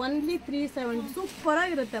 370 ಓನ್ಲಿ 370 ಸೂಪರ್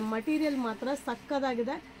ಆಗಿರುತ್ತೆ. ಮಟೀರಿಯಲ್ ಮಾತ್ರ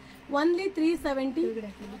ಸಕ್ಕದಾಗಿದೆ. ಓನ್ಲಿ 370.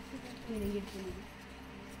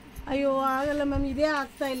 ಅಯ್ಯೋ ಆಗಲ್ಲ ಮ್ಯಾಮ್, ಇದೇ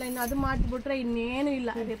ಆಗ್ತಾ ಇಲ್ಲ. ಇನ್ನು ಅದು ಮಾಡಿಬಿಟ್ರೆ ಇನ್ನೇನು ಇಲ್ಲ,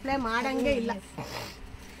 ರಿಪ್ಲೈ ಮಾಡಂಗೆ ಇಲ್ಲ.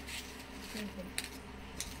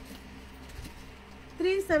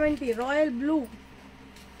 370 royal blue.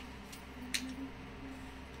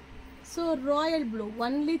 So royal blue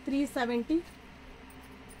only 370.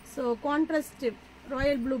 So contrast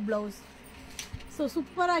royal blue blouse. So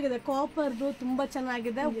super ಆಗಿದೆ. ಕಾಪರ್ದು ತುಂಬ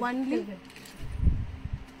ಚೆನ್ನಾಗಿದೆ. ಓನ್ಲಿ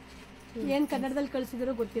ಏನು ಕನ್ನಡದಲ್ಲಿ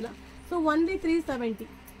ಕಳಿಸಿದಿರೋ ಗೊತ್ತಿಲ್ಲ. So only 370.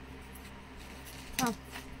 ಹಾಂ,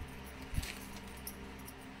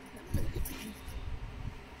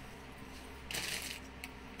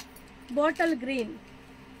 bottle green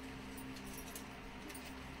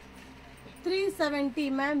 370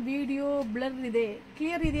 ma'am. Video blur ಇದೆ,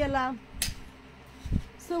 ಕ್ಲಿಯರ್ ಇದೆಯಲ್ಲ?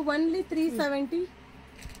 So only 370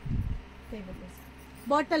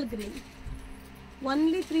 bottle green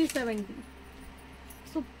only 370.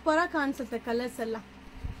 ಸೂಪರಾಗಿ ಕಾಣಿಸುತ್ತೆ ಕಲರ್ಸ್ ಎಲ್ಲ.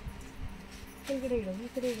 ಕೆಳಗಡೆ ಇಡು, ಈ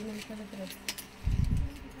ಕಡೆ ಇಡು, ನಮ್ಮ ಕಡೆ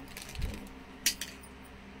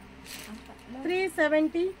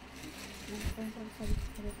 370.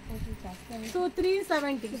 ಸೊ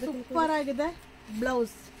 370 ಸೂಪರ್ ಆಗಿದೆ.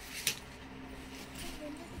 Blouse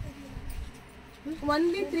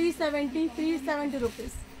only 370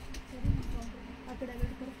 rupees.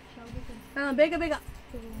 ಹಾಂ, ಬೇಗ ಬೇಗ.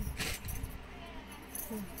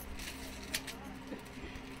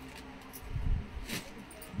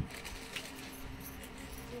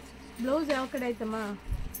 ಬ್ಲೌಸ್ ಯಾವ ಕಡೆ ಆಯ್ತಮ್ಮ?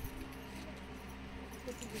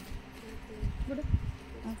 ಬಿಡು.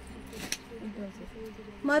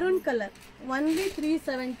 Maroon colour only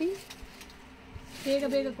 370. ಬೇಗ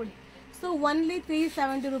ಬೇಗ ಕೊಡಿ. So only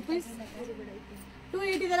 370 rupees.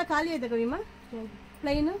 280 ಇದೆಲ್ಲ ಖಾಲಿ ಐತೆ ಕವಿಮ್ಮ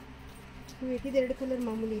ಪ್ಲೈನು. 280 ಎರಡು ಕಲರ್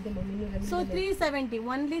ಮಾಮೂಲಿ ಇದೆ ಮಮ್ಮಿ. So 370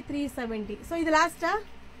 only 370. ಸೊ ಇದು ಲಾಸ್ಟಾ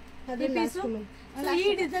ಈ ಪೀಸು. ಈ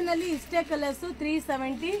ಡಿಸೈನ್ ಅಲ್ಲಿ ಇಷ್ಟೇ colours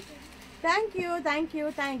 370. Thank you thank you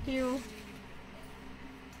thank you.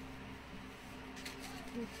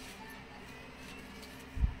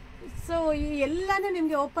 So ಈ ಎಲ್ಲಾನು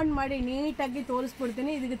ನಿಮಗೆ ಓಪನ್ ಮಾಡಿ ನೀಟಾಗಿ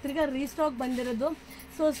ತೋರಿಸ್ಬಿಡ್ತೀನಿ. ಇದಕ್ಕೆ ತಿರ್ಗಾ ರೀಸ್ಟಾಕ್ ಬಂದಿರೋದು.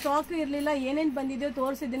 ಸೊ ಸ್ಟಾಕ್ ಇರಲಿಲ್ಲ, ಏನೇನು ಬಂದಿದೆಯೋ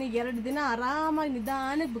ತೋರಿಸಿದ್ದೀನಿ. 2 ದಿನ ಆರಾಮಾಗಿ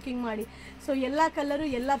ನಿಧಾನಕ್ಕೆ ಬುಕಿಂಗ್ ಮಾಡಿ. ಸೊ ಎಲ್ಲ ಕಲರು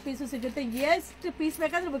ಎಲ್ಲ ಪೀಸು ಸಿಗುತ್ತೆ. ಎಷ್ಟು ಪೀಸ್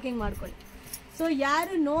ಬೇಕಾದರೂ ಬುಕಿಂಗ್ ಮಾಡ್ಕೊಳ್ಳಿ. ಸೊ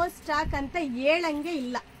ಯಾರು ನೋ ಸ್ಟಾಕ್ ಅಂತ ಹೇಳಂಗೆ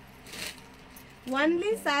ಇಲ್ಲ,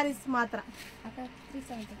 ಒನ್ಲಿ ಸ್ಯಾರೀಸ್ ಮಾತ್ರ.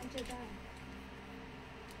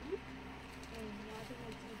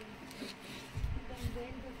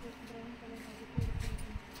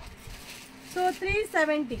 ಸೊ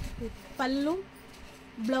 370 ಪಲ್ಲು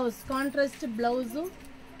ಬ್ಲೌಸ್, ಕಾಂಟ್ರಾಸ್ಟ್ ಬ್ಲೌಸು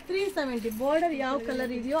 370. ಬಾರ್ಡರ್ ಯಾವ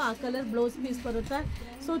ಕಲರ್ ಇದೆಯೋ ಆ ಕಲರ್ ಬ್ಲೌಸ್ ಪೀಸ್ ಬರುತ್ತೆ.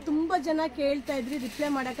 ಸೊ ತುಂಬ ಜನ ಕೇಳ್ತಾ ಇದ್ರಿ, ರಿಪ್ಲೈ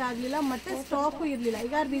ಮಾಡೋಕ್ಕಾಗಲಿಲ್ಲ, ಮತ್ತು ಸ್ಟಾಕು ಇರಲಿಲ್ಲ.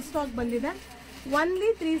 ಈಗ ರೀಸ್ಟಾಕ್ ಬಂದಿದೆ. ಒನ್ಲಿ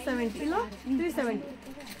 370 ಇಲ್ಲ 370.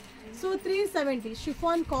 ಸೊ 370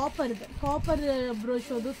 ಶಿಫಾನ್ ಕಾಪರ್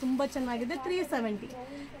ಬ್ರೋಶೋದು ತುಂಬ ಚೆನ್ನಾಗಿದೆ. 370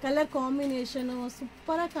 ಕಲರ್ ಕಾಂಬಿನೇಷನು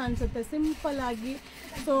ಸೂಪರಾಗಿ ಕಾಣಿಸುತ್ತೆ, ಸಿಂಪಲ್ ಆಗಿ.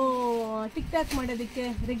 ಸೊ ಟಿಕ್ ಟಾಕ್ ಮಾಡೋದಕ್ಕೆ,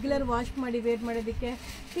 ರೆಗ್ಯುಲರ್ ವಾಶ್ ಮಾಡಿ ವೇರ್ ಮಾಡೋದಕ್ಕೆ,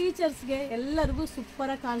 ಟೀಚರ್ಸ್ಗೆ ಎಲ್ಲರಿಗೂ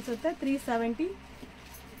ಸೂಪರಾಗಿ ಕಾಣಿಸುತ್ತೆ. 370.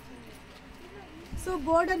 ಸೊ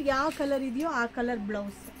ಬಾರ್ಡರ್ ಯಾವ ಕಲರ್ ಇದೆಯೋ ಆ ಕಲರ್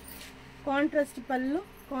ಬ್ಲೌಸ್, ಕಾಂಟ್ರಾಸ್ಟ್ ಪಲ್ಲು,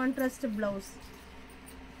 ಕಾಂಟ್ರಾಸ್ಟ್ ಬ್ಲೌಸ್.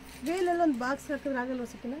 ವೇಲೆಲ್ಲ ಒಂದು ಬಾಕ್ಸ್ ಹಾಕಿದ್ರೆ ಆಗಲ್ವ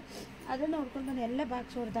ಸಕಿನ? ಅದನ್ನು ನೋಡ್ಕೊಂಡು ನಾನು ಎಲ್ಲ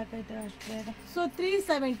ಬಾಕ್ಸ್ ಹೊಡೆದಾಕೈತೆ ಅಷ್ಟು ಬೇಗ. So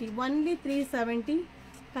 370 only 370.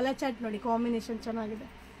 ಕಲರ್ ಚಾರ್ಟ್ ನೋಡಿ, ಕಾಂಬಿನೇಷನ್ ಚೆನ್ನಾಗಿದೆ.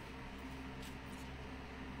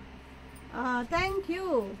 Thank you.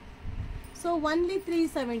 So only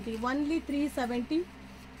 370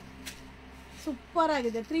 super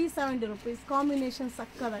ಆಗಿದೆ. 370 ರುಪೀಸ್. ಕಾಂಬಿನೇಷನ್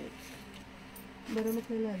ಸಕ್ಕದಾಗಿದೆ. ಬರೋ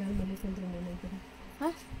ಮಕ್ಕಳೆಲ್ಲ ಅದಾದ ಮನೆ ತಂದ್ರೆ ಏನಂತಾರೆ?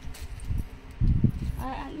 ಹಾಂ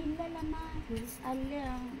ಇಲ್ಲಲ್ಲಮ್ಮ, ಅಲ್ಲಿ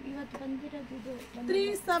ಇವತ್ತು ಬಂದಿರೋದು ಇದು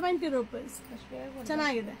 370 ರುಪೀಸ್.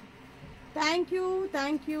 ಚೆನ್ನಾಗಿದೆ. Thank you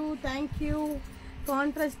thank you thank you.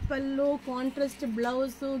 Contrast pallu, contrast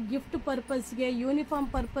blouse, gift ಪರ್ಪಸ್ಗೆ, uniform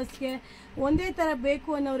ಪರ್ಪಸ್ಗೆ ಒಂದೇ ಥರ ಬೇಕು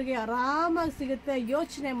ಅನ್ನೋರಿಗೆ ಆರಾಮಾಗಿ ಸಿಗುತ್ತೆ.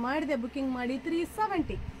 ಯೋಚನೆ ಮಾಡದೆ ಬುಕಿಂಗ್ ಮಾಡಿ.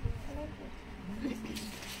 370.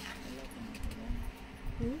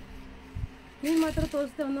 ನೀನು ಮಾತ್ರ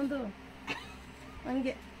ತೋರಿಸ್ದೆ ಒಂದೊಂದು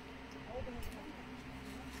ಹಂಗೆ.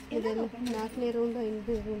 ಇದೆಲ್ಲ 4ನೇ ರೌಂಡ್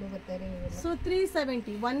 5ನೇ ರೌಂಡ್ ಬರ್ತಾರೆ. So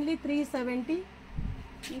 370 only 370.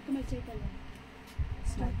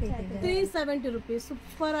 370 ರುಪೀಸ್.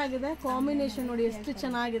 ಸೂಪರ್ ಆಗಿದೆ. ಕಾಂಬಿನೇಷನ್ ನೋಡಿ ಎಷ್ಟು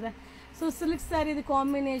ಚೆನ್ನಾಗಿದೆ. So silk ಸ್ಯಾರಿದು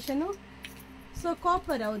combination. So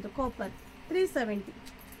copper, ಹೌದು ಕಾಪರ್. 370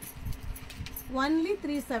 ಒನ್ಲಿ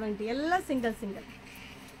 370. ಎಲ್ಲ ಸಿಂಗಲ್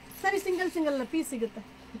ಸರಿ, ಸಿಂಗಲ್ ಪೀಸ್ ಸಿಗುತ್ತೆ.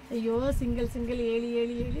 ಅಯ್ಯೋ ಸಿಂಗಲ್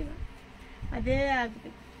ಹೇಳಿ ಅದೇ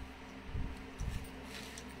ಆಗುತ್ತೆ.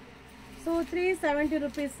 So 370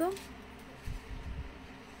 rupees.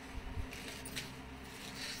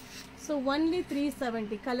 So only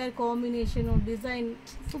 370. Colour combination, design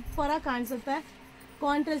ಸೂಪರಾಗಿ ಕಾಣಿಸುತ್ತೆ.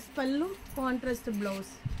 ಕಾಂಟ್ರಾಸ್ಟ್ ಪಲ್ಲು, contrast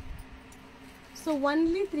blouse. So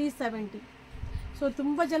only 370. So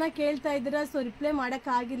ತುಂಬ ಜನ ಕೇಳ್ತಾ ಇದ್ದೀರಾ, ಸೊ ರಿಪ್ಲೈ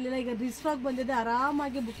ಮಾಡೋಕ್ಕಾಗಿರಲಿಲ್ಲ. ಈಗ ರೀಸ್ಟಾಕ್ ಬಂದಿದೆ,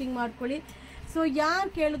 ಆರಾಮಾಗಿ ಬುಕಿಂಗ್ ಮಾಡ್ಕೊಳ್ಳಿ. ಸೊ ಯಾರು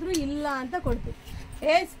ಕೇಳಿದ್ರು ಇಲ್ಲ ಅಂತ ಕೊಡ್ತೀವಿ.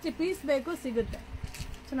 ಎಷ್ಟು ಪೀಸ್ ಬೇಕು ಸಿಗುತ್ತೆ.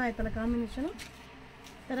 ಚೆನ್ನಾಗಿತ್ತಲ್ಲ ಕಾಂಬಿನೇಷನು,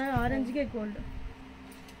 ಥರ ಆರೆಂಜ್ಗೆ ಗೋಲ್ಡ್.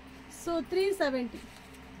 ಸೊ 370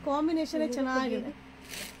 ಕಾಂಬಿನೇಷನ್ ಚೆನ್ನಾಗಿದೆ,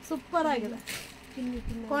 ಸೂಪರ್ ಆಗಿದೆ.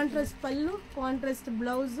 Contrast pallu, contrast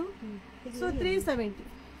blouse. So 370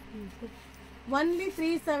 only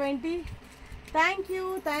 370. Thank you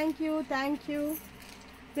thank you thank you.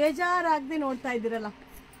 ಬೇಜಾರಾಗದೆ ನೋಡ್ತಾ ಇದ್ದೀರಲ್ಲ.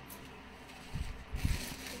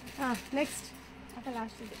 ಹಾಂ ನೆಕ್ಸ್ಟ್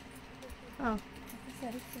ಲಾಸ್ಟ್ ಇದೆ. ಹಾಂ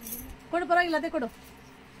ಕೊಡು, ಪರವಾಗಿಲ್ಲ, ಅದೇ ಕೊಡು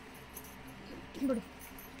ಬಿಡು.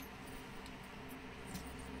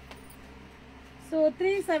 ಸೊ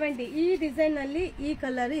 370 ಈ ಡಿಸೈನಲ್ಲಿ ಈ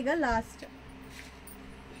ಕಲರ್ ಈಗ last.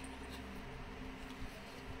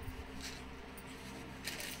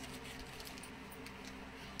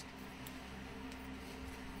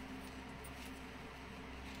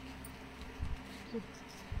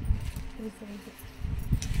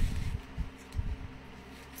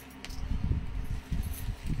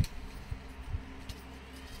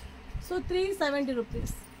 So 370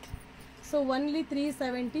 rupees. So only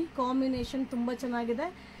 370. Combination ತುಂಬ ಚೆನ್ನಾಗಿದೆ.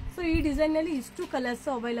 ಸೊ ಈ ಡಿಸೈನಲ್ಲಿ ಇಷ್ಟು ಕಲರ್ಸು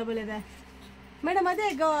ಅವೈಲಬಲ್ ಇದೆ ಮೇಡಮ್. ಅದೇ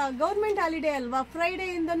ಗೌರ್ಮೆಂಟ್ ಹಾಲಿಡೇ ಅಲ್ವಾ,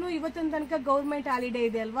 ಫ್ರೈಡೆಯಿಂದನೂ ಇವತ್ತಿನ ತನಕ ಗೌರ್ಮೆಂಟ್ ಹಾಲಿಡೇ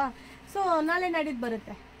ಇದೆ ಅಲ್ವಾ. ಸೊ ನಾಳೆ ನಾಡಿದ್ದು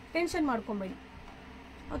ಬರುತ್ತೆ, ಟೆನ್ಷನ್ ಮಾಡ್ಕೊಬೇಡಿ.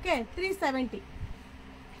 ಓಕೆ 370.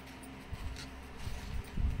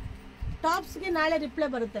 ಟಾಪ್ಸ್ಗೆ ನಾಳೆ ರಿಪ್ಲೈ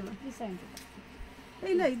ಬರುತ್ತೆ ಮ್ಯಾಮ್. 370.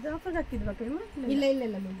 ಇಲ್ಲ ಇದು ಆಫರ್ ಹಾಕಿದ್ವಾ ಕೈಮ? ಇಲ್ಲ ಇಲ್ಲ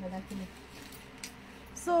ಇಲ್ಲ ಮ್ಯಾಮ್ ಅದು ಹಾಕಿಲ್ಲ.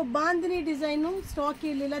 ಸೊ ಬಾಂದಿನಿ ಡಿಸೈನು ಸ್ಟಾಕ್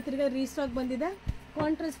ಇರಲಿಲ್ಲ, ತಿರ್ಗಾ ರೀಸ್ಟಾಕ್ ಬಂದಿದೆ.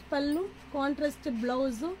 ಕಾಂಟ್ರಾಸ್ಟ್ ಪಲ್ಲು, contrast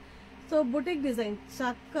blouse. So boutique design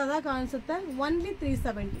ಸಕ್ಕದಾಗಿ ಕಾಣಿಸುತ್ತೆ. Only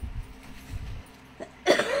 370.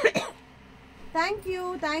 Thank you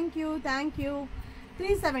thank you thank you.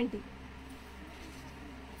 370.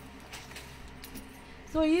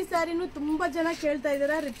 So ಈ ಸ್ಯಾರಿನೂ ತುಂಬ ಜನ ಕೇಳ್ತಾ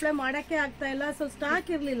ಇದ್ದಾರೆ, ರಿಪ್ಲೈ ಮಾಡೋಕ್ಕೆ ಆಗ್ತಾ ಇಲ್ಲ. ಸೊ ಸ್ಟಾಕ್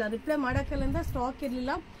ಇರಲಿಲ್ಲ, ರಿಪ್ಲೈ ಮಾಡೋಕ್ಕಲ್ಲ ಸ್ಟಾಕ್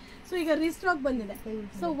ಇರಲಿಲ್ಲ. ಸೊ ಈಗ ರೀಸ್ಟಾಕ್ ಬಂದಿದೆ.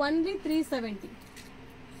 So only 370.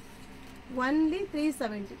 ಓನ್ಲಿ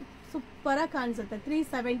 370. ಸೂಪರಾಗಿ ಕಾಣಿಸುತ್ತೆ.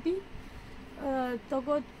 370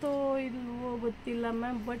 ತಗೋತೋ ಇಲ್ವೋ ಗೊತ್ತಿಲ್ಲ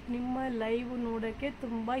ಮ್ಯಾಮ್, ಬಟ್ ನಿಮ್ಮ ಲೈವ್ ನೋಡೋಕ್ಕೆ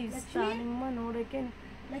ತುಂಬ ಇಷ್ಟ. ನಿಮ್ಮ ನೋಡೋಕ್ಕೆ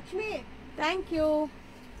Lakshmi thank you.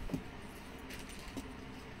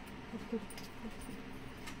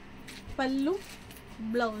 Pallu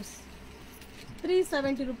blouse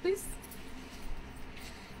 370 rupees.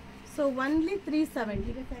 So only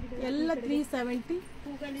 370. ಎಲ್ಲ 370.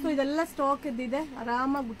 ಸೊ ಇದೆಲ್ಲ ಸ್ಟಾಕ್ ಇದ್ದಿದೆ,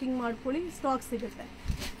 ಆರಾಮಾಗಿ ಬುಕಿಂಗ್ ಮಾಡ್ಕೊಳ್ಳಿ, ಸ್ಟಾಕ್ ಸಿಗುತ್ತೆ.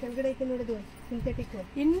 ಕೆಳಗಡೆ ಐತೆ ನೋಡೋದು ಸಿಂಥೆಟಿಕ್.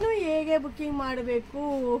 ಇನ್ನು ಹೇಗೆ ಬುಕಿಂಗ್ ಮಾಡಬೇಕು?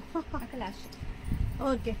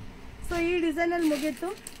 ಓಕೆ. ಸೊ ಈ ಡಿಸೈನಲ್ಲಿ ಮುಗೀತು.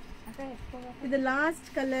 ಇದು ಲಾಸ್ಟ್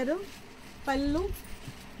ಕಲರು. ಪಲ್ಲು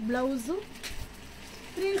ಬ್ಲೌಸು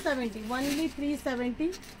 370. ಓನ್ಲಿ 370.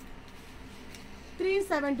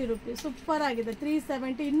 370 rupees. ಸೂಪರ್ ಆಗಿದೆ.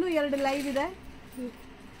 370. ಇನ್ನೂ 2 ಲೈವ್ ಇದೆ.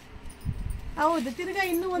 ಹೌದು, ತಿರ್ಗಾ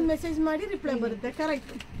ಇನ್ನೂ ಒಂದು ಮೆಸೇಜ್ ಮಾಡಿ ರಿಪ್ಲೈ ಬರುತ್ತೆ.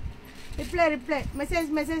 ಕರೆಕ್ಟ್. ರಿಪ್ಲೈ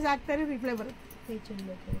ಮೆಸೇಜ್ ಹಾಕ್ತಾರೆ, ರಿಪ್ಲೈ ಬರುತ್ತೆ.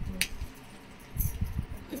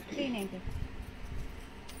 390.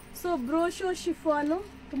 ಸೊ ಬ್ರೋಶೋ ಶಿಫಾನು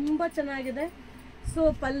ತುಂಬ ಚೆನ್ನಾಗಿದೆ. ಸೊ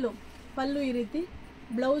ಪಲ್ಲು ಈ ರೀತಿ,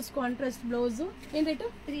 ಬ್ಲೌಸ್ ಕಾಂಟ್ರಾಸ್ಟ್ ಬ್ಲೌಸು. ಏನು rate?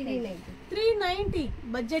 390. 390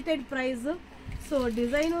 budgeted price. So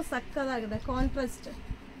design ಸಕ್ಕದಾಗಿದೆ, contrast.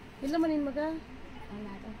 ಇಲ್ಲಮ್ಮ ನಿನ್ನ ಮಗ.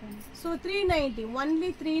 ಸೊ 390. ಓನ್ಲಿ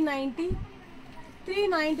 390.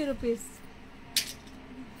 390 rupees.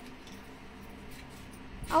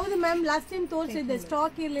 ಹೌದು ಮ್ಯಾಮ್, ಲಾಸ್ಟ್ ಟೈಮ್ ತೋರಿಸಿದ್ದೆ,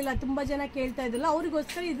 ಸ್ಟಾಕ್ ಇರಲಿಲ್ಲ, ತುಂಬ ಜನ ಕೇಳ್ತಾ ಇದ್ರಲ್ಲ,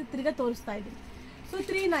 ಅವ್ರಿಗೋಸ್ಕರ ಇದು ತಿರ್ಗಾ ತೋರಿಸ್ತಾ ಇದ್ದೀನಿ. ಸೊ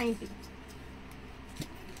 390.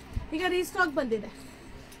 ಈಗ ರೀಸ್ಟಾಕ್ ಬಂದಿದೆ.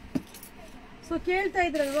 ಸೊ ಕೇಳ್ತಾ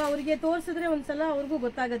ಇದ್ರಲ್ವ, ಅವರಿಗೆ ತೋರಿಸಿದ್ರೆ ಒಂದ್ಸಲ ಅವ್ರಿಗೂ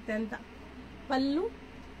ಗೊತ್ತಾಗತ್ತೆ ಅಂತ. ಪಲ್ಲು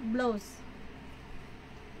ಬ್ಲೌಸ್.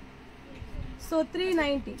 ಸೊ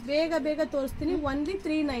 390. ಬೇಗ ತೋರಿಸ್ತೀನಿ. ಓನ್ಲಿ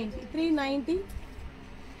 390. 390.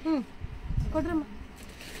 ಕೊಡ್ರಮ್ಮ.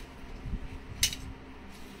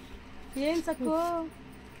 ಏನು ಸಾಕು?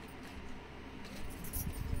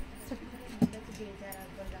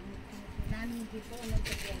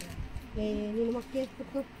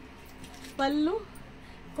 ಪಲ್ಲು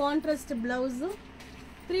ಕಾಂಟ್ರಾಸ್ಟ್ ಬ್ಲೌಸು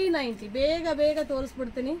 390. ಬೇಗ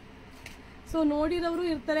ತೋರಿಸ್ಬಿಡ್ತೀನಿ. ಸೊ ನೋಡಿರೋರು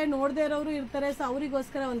ಇರ್ತಾರೆ, ನೋಡದೇ ಇರೋರು ಇರ್ತಾರೆ. ಸೊ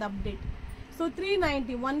ಅವರಿಗೋಸ್ಕರ ಒಂದು update. So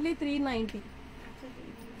 390. Only 390.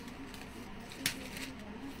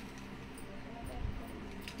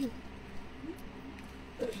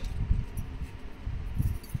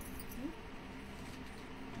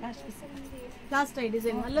 Last I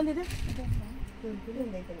design ಅಲ್ಲೊಂದಿದೆ,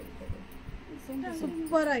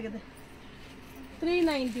 super ಆಗಿದೆ.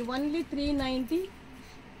 390. ಓನ್ಲಿ 390.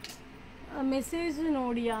 ಮೆಸೇಜ್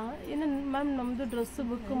ನೋಡಿಯಾ? ಏನು ಮ್ಯಾಮ್, ನಮ್ಮದು ಡ್ರೆಸ್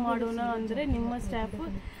ಬುಕ್ ಮಾಡೋಣ ಅಂದರೆ ನಿಮ್ಮ ಸ್ಟಾಫು.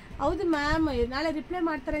 ಹೌದು ಮ್ಯಾಮ್, ನಾಳೆ ರಿಪ್ಲೈ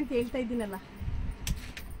ಮಾಡ್ತಾರೆ ಅಂತ ಹೇಳ್ತಾ ಇದ್ದೀನಲ್ಲ.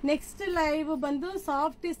 ನೆಕ್ಸ್ಟ್ ಲೈವ್ ಬಂದು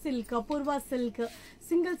ಸಾಫ್ಟ್ ಸಿಲ್ಕ್, ಅಪೂರ್ವ silk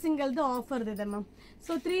ಸಿಂಗಲ್ದು ಆಫರ್ದಿದೆ ma'am.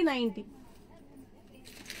 So 390.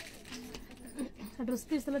 Dress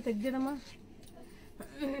piece ಎಲ್ಲ ತೆಗ್ದಿಡಮ್ಮ.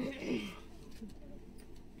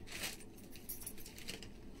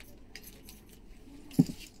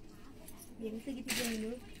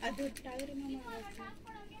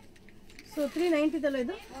 ಸೊ 390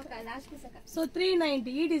 ಇದು. ಸೊ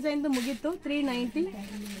 390. ಈ ಡಿಸೈನ್ದು ಮುಗೀತು. 390.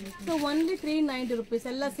 So only 390 rupees.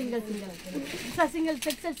 ಎಲ್ಲ ಸಿಂಗಲ್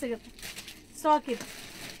ಸೆಟ್ ಸಿಗುತ್ತೆ. ಸ್ಟಾಕ್ ಇದೆ.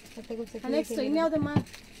 ನೆಕ್ಸ್ಟ್ ಇನ್ಯಾವುದಮ್ಮ?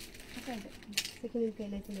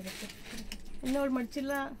 ಇನ್ನೋಡು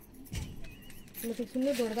ಮಡ್ಚಿಲ್ಲ.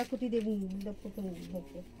 ಸುಮ್ಮನೆ ದೊಡ್ಡದಾಗ ಕೂತಿದ್ದೇವೆ.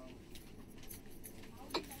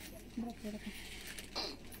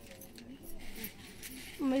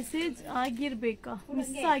 Message ಆಗಿರ್ಬೇಕಾ,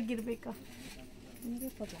 miss ಆಗಿರ್ಬೇಕಾ?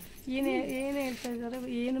 ಏನು ಹೇಳ್ತಾ ಇದ್ದಾರೆ?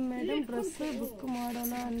 ಏನು ಮೇಡಮ್, ಡ್ರೆಸ್ ಬುಕ್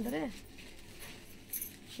ಮಾಡೋಣ ಅಂದರೆ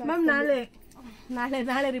ಮ್ಯಾಮ್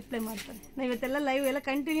ನಾಳೆ ರಿಪ್ಲೈ ಮಾಡ್ತಾರೆ. ನಾನು ಇವತ್ತೆಲ್ಲ ಲೈವ್ ಎಲ್ಲ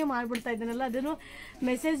ಕಂಟಿನ್ಯೂ ಮಾಡಿಬಿಡ್ತಾ ಇದ್ದೀನಲ್ಲ, ಅದನ್ನು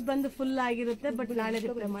ಮೆಸೇಜ್ ಬಂದು ಫುಲ್ ಆಗಿರುತ್ತೆ. ಬಟ್ ನಾಳೆ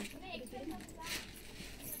ರಿಪ್ಲೈ ಮಾಡ್ತಾರೆ.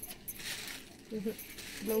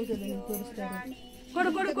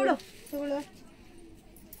 ಕೊಡು.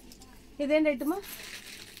 ಇದೇನು ರೇಟಮ್ಮ?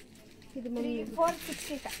 ಇದು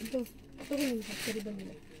 460. ಸರಿ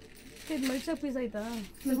ಬಂದಿಲ್ಲ. ಇದು ಮಲ್ಚಾ ಪೀಸ್ ಆಯ್ತಾ?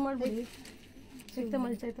 ಇದು ಮಾಡ್ಬಿಡಿ. ಸಿಕ್ತ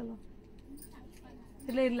ಮಲ್ಚ ಆಯ್ತಲ್ಲ?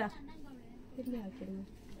 ಇಲ್ಲ ಇರಲಿ ಹಾಕಿಡಿ.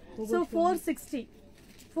 ಸೊ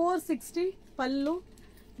 460 ಪಲ್ಲು,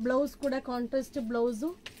 ಬ್ಲೌಸ್ ಕೂಡ ಕಾಂಟ್ರಾಸ್ಟ್ ಬ್ಲೌಸು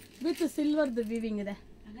ವಿತ್ ಸಿಲ್ವರ್ದು ವಿವಿಂಗ್ ಇದೆ.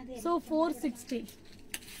 So 460,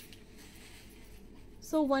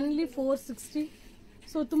 so only 460.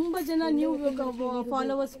 ಸೊ ತುಂಬ ಜನ ನ್ಯೂ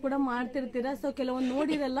ಫಾಲೋವರ್ಸ್ ಕೂಡ ಮಾಡ್ತಿರ್ತೀರ, ಸೊ ಕೆಲವೊಂದು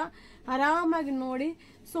ನೋಡಿರಲ್ಲ, ಆರಾಮಾಗಿ ನೋಡಿ.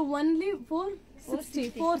 So only 460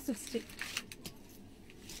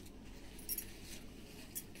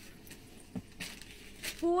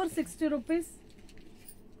 460 rupees.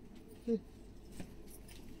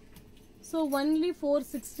 So only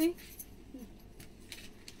 460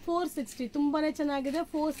 ತುಂಬಾನೇ ಚೆನ್ನಾಗಿದೆ.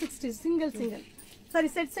 460 ಸಿಂಗಲ್ ಸಾರಿ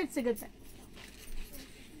ಸೆಟ್ ಸಿಗುತ್ತೆ.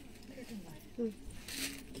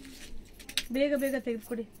 ಬೇಗ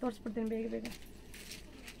ತೆಗೆದುಕೊಡಿ, ತೋರಿಸ್ಬಿಡ್ತೀನಿ ಬೇಗ.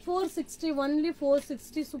 460 ಓನ್ಲಿ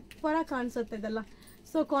 460 ಸೂಪರಾಗಿ ಕಾಣಿಸುತ್ತೆ ಇದೆಲ್ಲ.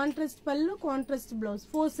 ಸೊ ಕಾಂಟ್ರಾಸ್ಟ್ ಪಲ್ಲು, ಕಾಂಟ್ರಾಸ್ಟ್ ಬ್ಲೌಸ್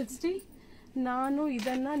 460. ನಾನು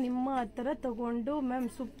ಇದನ್ನು ನಿಮ್ಮ ಹತ್ರ ತಗೊಂಡು ಮ್ಯಾಮ್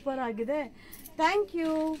ಸೂಪರ್ ಆಗಿದೆ, ಥ್ಯಾಂಕ್ ಯು,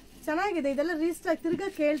 ಚೆನ್ನಾಗಿದೆ. ಇದೆಲ್ಲ ರೀಸ್ಟಾಕ್ ತಿರ್ಗಾ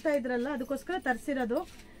ಕೇಳ್ತಾ ಇದ್ರಲ್ಲ, ಅದಕ್ಕೋಸ್ಕರ ತರಿಸಿರೋದು.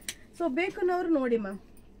 ಸೊ ಬೇಕನ್ನೋರು ನೋಡಿ ma'am.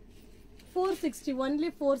 460 only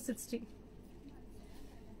 460.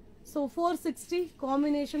 So 460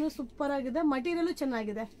 combination super ಆಗಿದೆ, ಮಟೀರಿಯಲು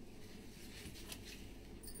ಚೆನ್ನಾಗಿದೆ.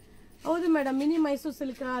 ಹೌದು ಮೇಡಮ್, ಮಿನಿ ಮೈಸೂರು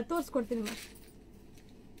ಸಿಲ್ಕ್ ತೋರಿಸ್ಕೊಡ್ತೀನಿ ಮ್ಯಾಮ್.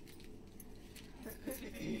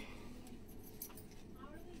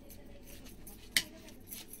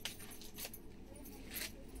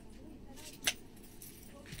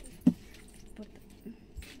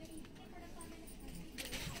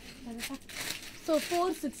 ಸೊ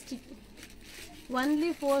 460 ಓನ್ಲಿ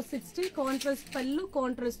 460 ಕಾಂಟ್ರಾಸ್ಟ್ ಪಲ್ಲು,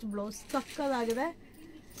 ಕಾಂಟ್ರಾಸ್ಟ್ ಬ್ಲೌಸ್ ಸಕ್ಕದಾಗಿದೆ.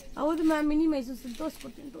 ಹೌದು ಮ್ಯಾಮ್, ಮಿನಿ ಮೈಸೂರು ಸಿಲ್ಕ್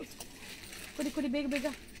ತೋರಿಸ್ಕೊಡ್ತೀನಿ. ಕೊಡಿ ಬೇಗ.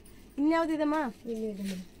 ಇನ್ಯಾವುದಿದೆಮ್ಮ?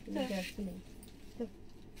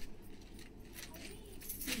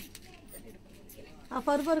 ಆ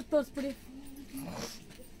ಫರ್ವರ್ಗೆ ತೋರಿಸ್ಬಿಡಿ.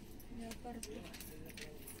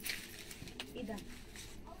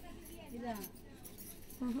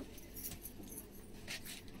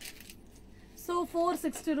 So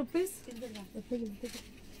 460 rupees.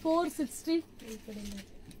 460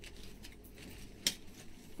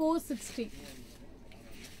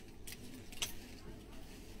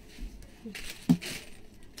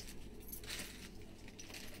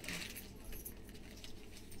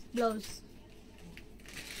 blouse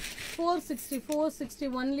 460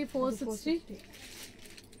 only 460.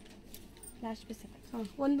 Last piece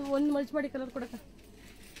ಒಂದು ಮಲ್ಚ್ ಮಾಡಿ ಕಲರ್ ಕೊಡಕ್ಕ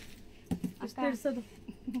ಅಷ್ಟೇ ಇಡ್ಸೋದು.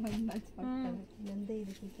 ನಂದೇ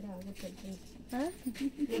ಇದಕ್ಕೆ ಈ ಥರ ಆಗುತ್ತೆ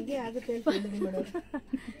ಆಗುತ್ತೆ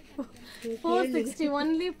 460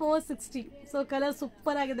 ಓನ್ಲಿ 460. ಸೊ ಕಲರ್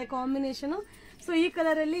ಸೂಪರ್ ಆಗಿದೆ ಕಾಂಬಿನೇಷನು. ಸೊ ಈ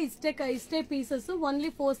ಕಲರಲ್ಲಿ ಇಷ್ಟೇ ಪೀಸಸ್ ಓನ್ಲಿ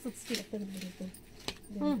 460.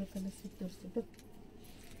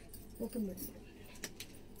 ಓಪನ್ ಮಾಡಿ,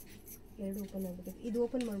 ಎರಡು ಓಪನ್ ಆಗ್ಬಿಟ್ಟು ಇದು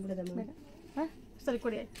ಓಪನ್ ಮಾಡ್ಬಿಡೋದಮ್ಮ. ಸರಿ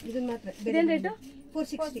ಕೊಡಿ. ಇದನ್ನ ಮಾತ್ರ ಇದೇನು rate?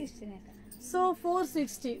 460. So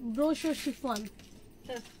 460 ಬ್ರೋಶೋ chiffon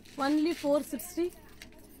only 460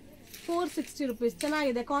 rupees.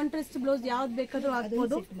 ಚೆನ್ನಾಗಿದೆ. ಕಾಂಟ್ರಾಸ್ಟ್ ಬ್ಲೌಸ್ ಯಾವ್ದು ಬೇಕಾದ್ರೂ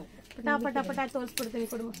ಹಾಕ್ಬೋದು. ಪಟ ತೋರಿಸ್ಬಿಡ್ತೀನಿ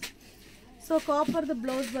ಕೊಡುವ. ಸೊ ಕಾಪರ್ದು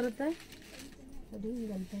ಬ್ಲೌಸ್ ಬರುತ್ತೆ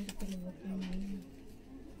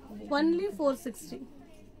ಓನ್ಲಿ 460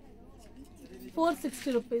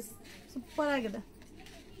 rupees. ಸೂಪರ್ ಆಗಿದೆ.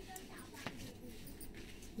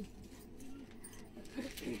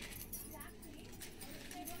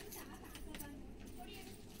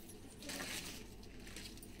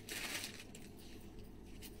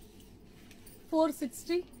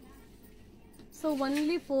 $460. So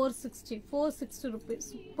only 460 rupees.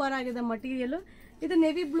 ಸೂಪರ್ ಆಗಿದೆ ಮಟೀರಿಯಲ್. ಇದು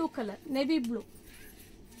navy blue colour, navy blue.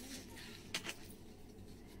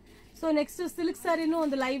 So next silk ಸ್ಯಾರಿನೂ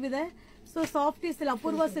ಒಂದು ಲೈವ್ ಇದೆ. ಸೊ ಸಾಫ್ಟಿ ಸಿಲ್ಕ್,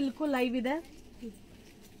 ಅಪೂರ್ವ ಸಿಲ್ಕು ಲೈವ್ ಇದೆ.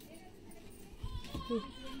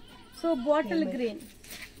 So bottle green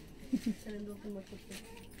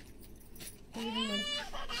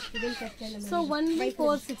so only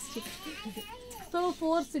 460. So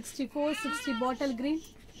 460 bottle green.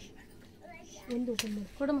 ಒಂದು open ಮಾಡಿ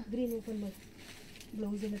ಕೊಡಮ್ಮ. Green open ಮಾಡಿ.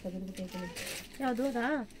 ಬ್ಲೌಸ್ ಎಲ್ಲ ತೆಗೆದುಬಿಟ್ಟೈತೆ. ಯಾವುದು?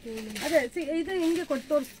 ಅದೇ ಇದು ಹಿಂಗೆ ಕೊಟ್ಟು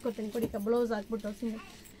ತೋರಿಸ್ಕೊತೀನಿ. ಕೊಡಿಕ ಬ್ಲೌಸ್ ಹಾಕ್ಬಿಟ್ಟು ಸಿಂಗಲ್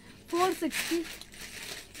 460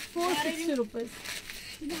 rupees.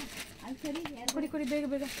 ಕೊಡಿ ಬೇಗ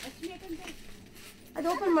ಅದು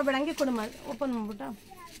ಓಪನ್ ಮಾಡಬೇಡ, ಹಂಗೆ ಕೊಡು. ಓಪನ್ ಮಾಡ್ಬಿಟ್ಟ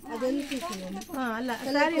ಅದೊಂದು ಪೀಸ್. ಹಾಂ ಅಲ್ಲ,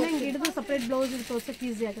 ಸ್ಯಾರಿನ ಹಿಂಗೆ ಹಿಡಿದು ಸಪ್ರೇಟ್ ಬ್ಲೌಸ್ ತೋರ್ಸೋಕ್ಕೆ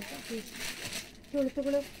ಈಸಿ ಆಗುತ್ತೆ.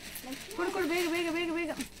 ತಗೊಳ್ಳೋ ಕೊಡು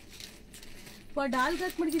ಬೇಗ. ಡಾಲ್ಗೆ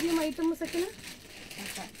ಹಾಕ್ಬಿಟ್ಟಿದ್ದೀಯಮ್ಮ ಐಟಮ್ ಸೆಕೆಂಡ್.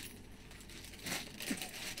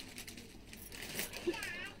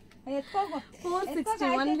 460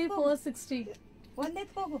 ಓನ್ಲಿ 460.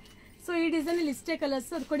 ಒಂದೆತ್ಕೋಗು. ಸೊ ಈ ಡಿಸೈನಲ್ಲಿ ಇಷ್ಟೇ ಕಲರ್ಸ್.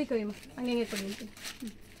 ಅದು ಕೊಡಿ ಕವಿಮ್ಮ, ಹಂಗೆ ಕೊಡಿ ಅಂತ.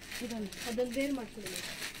 ಅದೊಂದು ಬೇರೆ ಮಾಡ್ಕೊಳ್ಳಿ.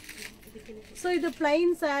 ಸೊ ಇದು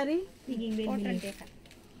ಪ್ಲೈನ್ ಸ್ಯಾರಿ. ಈಗ ಹಿಂಗೆ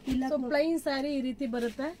ಸೊ ಪ್ಲೈನ್ ಸ್ಯಾರಿ ಈ ರೀತಿ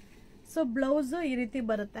ಬರುತ್ತೆ. ಸೊ ಬ್ಲೌಸ್ ಈ ರೀತಿ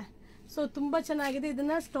ಬರುತ್ತೆ. ಸೊ ತುಂಬಾ ಚೆನ್ನಾಗಿದೆ.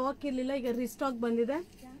 ಇದನ್ನ ಸ್ಟಾಕ್ ಇರ್ಲಿಲ್ಲ, ಈಗ ರೀಸ್ಟಾಕ್ ಬಂದಿದೆ.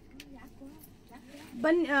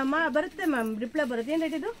 ಬನ್ನಿ ಬರುತ್ತೆ ಮ್ಯಾಮ್, ರಿಪ್ಲೈ ಬರುತ್ತೆ. ಏನ್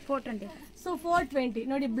ರೇಟ್ ಇದು? 420. ಸೊ 420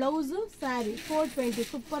 ನೋಡಿ, ಬ್ಲೌಸ್ ಸ್ಯಾರಿ 420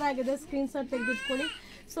 ಸೂಪರ್ ಆಗಿದೆ. Screen shot ತೆಗೆದಿಟ್ಕೊಳ್ಳಿ.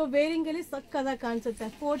 ಸೊ ವೇರಿಂಗ್ ಅಲ್ಲಿ ಸಕ್ಕದಾಗಿ ಕಾಣಿಸುತ್ತೆ.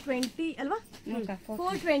 420 ಅಲ್ವಾ?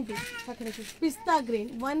 420 ಪಿಸ್ತಾ ಗ್ರೀನ್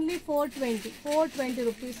ಒನ್ಲಿ 420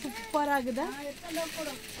 ರುಪೀಸ್. ಸೂಪರ್ ಆಗಿದೆ.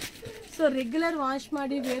 ಸೊ ರೆಗ್ಯುಲರ್ ವಾಶ್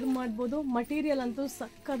ಮಾಡಿ ವೇರ್ ಮಾಡ್ಬೋದು. ಮಟೀರಿಯಲ್ ಅಂತೂ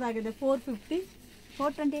ಸಕ್ಕದಾಗಿದೆ. 420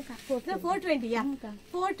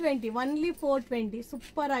 ಒನ್ಲಿ 420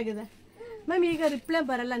 ಸೂಪರ್ ಆಗಿದೆ ಮ್ಯಾಮ್. ಈಗ ರಿಪ್ಲೈ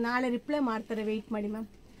ಬರಲ್ಲ, ನಾಳೆ ರಿಪ್ಲೈ ಮಾಡ್ತಾರೆ, ವೆಯ್ಟ್ ಮಾಡಿ ಮ್ಯಾಮ್.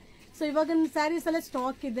 ಸೊ ಇವಾಗ ಸ್ಯಾರೀಸ್ ಎಲ್ಲ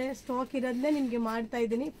ಸ್ಟಾಕ್ ಇದೆ. ಸ್ಟಾಕ್ ಇರೋದನ್ನೇ ನಿಮ್ಗೆ ಮಾಡ್ತಾ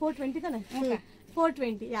ಇದ್ದೀನಿ. 420 ತಾನೆ?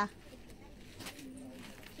 420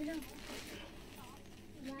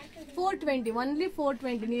 420 ಒನ್ಲಿ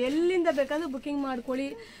 420. ನೀವು ಎಲ್ಲಿಂದ ಬೇಕಾದ್ರೂ ಬುಕಿಂಗ್ ಮಾಡ್ಕೊಳ್ಳಿ,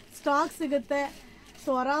 ಸ್ಟಾಕ್ ಸಿಗುತ್ತೆ. ಸೊ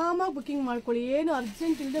ಆರಾಮಾಗಿ ಬುಕಿಂಗ್ ಮಾಡ್ಕೊಳ್ಳಿ, ಏನು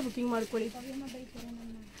ಅರ್ಜೆಂಟ್ ಇಲ್ಲದೆ ಬುಕಿಂಗ್ ಮಾಡ್ಕೊಳ್ಳಿ.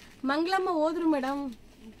 ಮಂಗಳಮ್ಮ ಹೋದ್ರು ಮೇಡಮ್,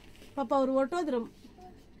 ಪಾಪ ಅವ್ರು ಹೊರಟೋದ್ರು.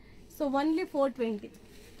 So only 420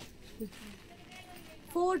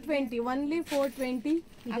 only 420.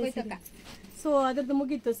 ಸೊ ಅದ್ರದ್ದು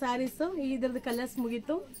ಮುಗೀತು ಸ್ಯಾರೀಸ್, ಇದ್ರದ್ದು ಕಲರ್ಸ್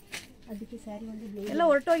ಮುಗೀತು. ಅದಕ್ಕೆ ಸ್ಯಾರಿ ಒಂದು ಎಲ್ಲ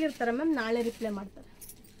ಹೊರಟೋಗಿರ್ತಾರೆ ಮ್ಯಾಮ್, ನಾಳೆ ರಿಪ್ಲೈ ಮಾಡ್ತಾರೆ.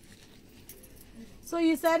 ಸೊ ಈ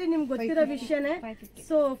ಸ್ಯಾರಿ ನಿಮ್ಗೆ ಗೊತ್ತಿರೋ ವಿಷಯನೇ.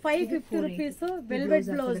 So 550 rupees velvet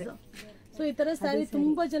blouse. So ಈ ತರ ಸ್ಯಾರಿ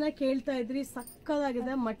ತುಂಬಾ ಜನ ಕೇಳ್ತಾ ಇದ್ರಿ.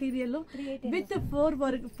 ಸಕ್ಕದಾಗಿದೆ ಮಟೀರಿಯಲ್ ವಿತ್ ಫರ್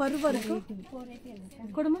ವರ್ಕ್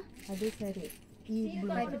ಕೊಡಮ್ಮ. ಅದೇ ಸ್ಯಾರಿ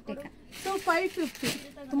ಸೊ 550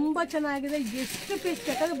 ತುಂಬಾ ಚೆನ್ನಾಗಿದೆ. ಎಷ್ಟು ಪೀಸ್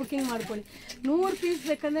ಬೇಕಾದ್ರೆ ಬುಕಿಂಗ್ ಮಾಡ್ಕೊಳ್ಳಿ. 100 ಪೀಸ್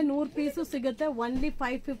ಬೇಕಂದ್ರೆ 100 ಪೀಸು ಸಿಗುತ್ತೆ. Only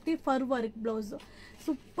 550 fur work blouse.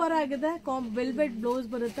 Super ಆಗಿದೆ. ವೆಲ್ವೆಟ್ ಬ್ಲೌಸ್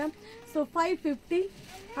ಬರುತ್ತೆ. ಸೊ 550.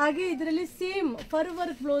 ಹಾಗೆ ಇದರಲ್ಲಿ ಸೇಮ್ ಫರ್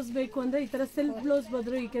ವರ್ಕ್ ಬ್ಲೌಸ್ ಬೇಕು ಅಂದ್ರೆ ಈ ತರ ಸೆಲ್ಫ್ ಬ್ಲೌಸ್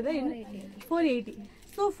ಬದ್ರು ಈ ಕಡೆ 480.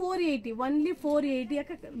 So 480 only 480.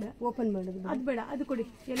 ಯಾಕೆ ಓಪನ್ ಮಾಡೋದು? ಅದು ಬೇಡ, ಅದು ಕೊಡಿ,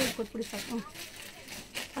 ಎಲ್ಲ ಕೊಟ್ಬಿಡಿ ಸಾಕು.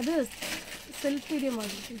 ಅದು ಸೆಲ್ಫ್ ವಿಡಿಯೋ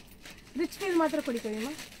ಮಾಡ್ಬಿಡ್ತೀನಿ. ರಿಚ್ ಫೀಲ್ ಮಾತ್ರ ಕೊಡಿ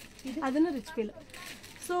ಕಡಿಮೆ, ಅದನ್ನು ರಿಚ್ ಫೀಲ್.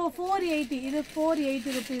 ಸೊ 480 ಇದು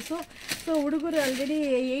 480 ರುಪೀಸು. ಸೊ ಹುಡುಗರು ಆಲ್ರೆಡಿ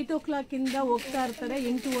 8 o'clock ಇಂದ ಹೋಗ್ತಾ ಇರ್ತಾರೆ.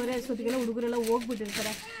 8:30 ಅಷ್ಟೊತ್ತಿಗೆಲ್ಲ ಹುಡುಗರೆಲ್ಲ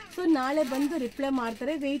ಹೋಗ್ಬಿಟ್ಟಿರ್ತಾರೆ. ಸೊ ನಾಳೆ ಬಂದು ರಿಪ್ಲೈ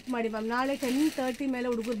ಮಾಡ್ತಾರೆ, ವೆಯ್ಟ್ ಮಾಡಿ ಮ್ಯಾಮ್. ನಾಳೆ 10:30 ಮೇಲೆ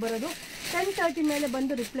ಹುಡುಗರು ಬರೋದು. 10:30 ಮೇಲೆ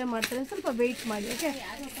ಬಂದು ರಿಪ್ಲೈ ಮಾಡ್ತಾರೆ, ಸ್ವಲ್ಪ ವೆಯ್ಟ್ ಮಾಡಿ. ಓಕೆ,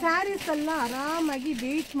 ಸ್ಯಾರೀಸ್ ಎಲ್ಲ ಆರಾಮಾಗಿ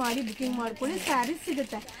ವೆಯ್ಟ್ ಮಾಡಿ ಬುಕಿಂಗ್ ಮಾಡ್ಕೊಳ್ಳಿ, ಸ್ಯಾರೀಸ್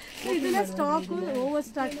ಸಿಗುತ್ತೆ. ಸೊ ಇದನ್ನ ಸ್ಟಾಕು ಓವರ್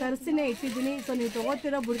ಸ್ಟಾಕ್ ತರಿಸಿನೇ ಇಟ್ಟಿದ್ದೀನಿ. ಸೊ ನೀವು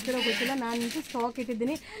ತೊಗೋತಿರೋ ಬಿಡ್ತಿರೋ ಗೊತ್ತಿಲ್ಲ, ನಾನಂತೂ ಸ್ಟಾಕ್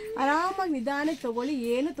ಇಟ್ಟಿದ್ದೀನಿ. ಆರಾಮಾಗಿ ನಿಧಾನಕ್ಕೆ ತೊಗೊಳ್ಳಿ,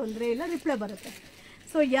 ಏನು ತೊಂದರೆ ಇಲ್ಲ, ರಿಪ್ಲೈ ಬರುತ್ತೆ.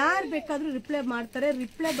 ಸೊ ಯಾರು ಬೇಕಾದರೂ ರಿಪ್ಲೈ ಮಾಡ್ತಾರೆ.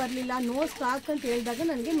 ರಿಪ್ಲೈ ಬರಲಿಲ್ಲ, ನೋ ಸ್ಟಾಕ್ ಅಂತ ಹೇಳಿದಾಗ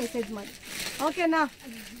ನನಗೆ ಮೆಸೇಜ್ ಮಾಡಿ, ಓಕೆನಾ?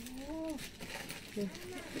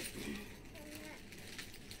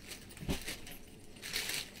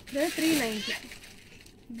 ಇದು 390.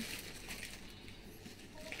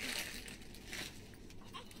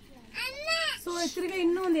 ಸೊ ತಿರ್ಗಿ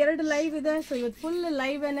ಇನ್ನೂ ಒಂದು 2 ಲೈವ್ ಇದೆ. ಸೊ ಇವತ್ತು ಫುಲ್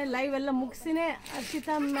ಲೈವ್ ಎಲ್ಲ ಮುಗಿಸಿನೇ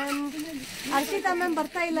ಹರ್ಷಿತಾ ಮ್ಯಾಮ್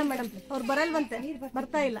ಬರ್ತಾ ಇಲ್ಲ ಮೇಡಮ್, ಅವ್ರು ಬರಲ್ವಂತೆ,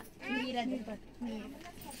 ಬರ್ತಾ ಇಲ್ಲ.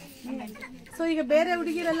 ಸೊ ಈಗ ಬೇರೆ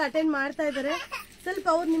ಹುಡುಗಿರೆಲ್ಲ ಅಟೆಂಡ್ ಮಾಡ್ತಾ ಇದ್ದಾರೆ. ಸ್ವಲ್ಪ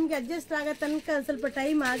ಅವ್ರು ನಿಮ್ಗೆ ಅಡ್ಜಸ್ಟ್ ಆಗೋ ತನಕ ಸ್ವಲ್ಪ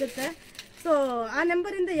ಟೈಮ್ ಆಗುತ್ತೆ. ಸೊ ಆ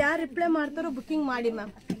ನಂಬರಿಂದ ಯಾರು ರಿಪ್ಲೈ ಮಾಡ್ತಾರೋ ಬುಕಿಂಗ್ ಮಾಡಿ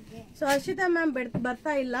ಮ್ಯಾಮ್. ಸೊ ಹರ್ಷಿತಾ ಮ್ಯಾಮ್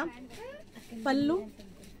ಬರ್ತಾ ಇಲ್ಲ. ಪಲ್ಲು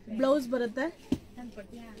ಬ್ಲೌಸ್ ಬರುತ್ತೆ.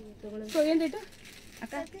 ಸೊ ಏನ್ rate?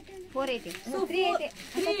 480. So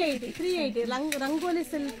 380 rangoli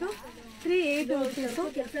silk 380 rupees.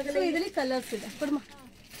 So ಇದರಲ್ಲಿ ಕಲರ್ಸ್ ಇದೆ ಕೊಡಮ್ಮ.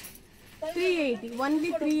 380 ಒನ್ಲಿ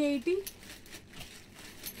 380.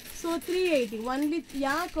 So 380 only.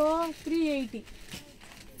 ಯಾಕೋ 380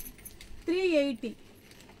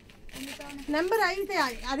 ನಂಬರ್ ಐತೆ,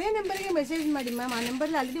 ಅದೇ ನಂಬರ್ಗೆ ಮೆಸೇಜ್ ಮಾಡಿ ಮ್ಯಾಮ್. ಆ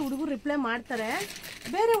ನಂಬರ್ಲಿ ಆಲ್ರೆಡಿ ಹುಡುಗರು ರಿಪ್ಲೈ ಮಾಡ್ತಾರೆ,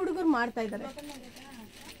 ಬೇರೆ ಹುಡುಗರು ಮಾಡ್ತಾ ಇದ್ದಾರೆ.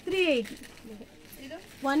 380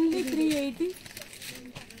 ಒನ್ಲಿ 380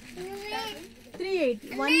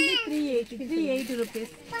 ಒನ್ಲಿ 380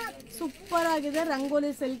 ರುಪೀಸ್. ಸೂಪರ್ ಆಗಿದೆ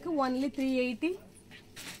ರಂಗೋಲಿ ಸಿಲ್ಕ್ ಒನ್ಲಿ 380.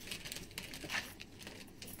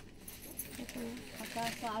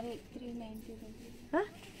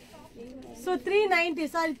 ಸೊ 390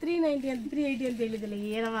 ಸಾರಿ 390 ಅಂತ 380 ಅಂತ ಹೇಳಿದಿಲ್ಲ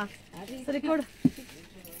ಏನವ, ಸರಿ ಕೊಡು.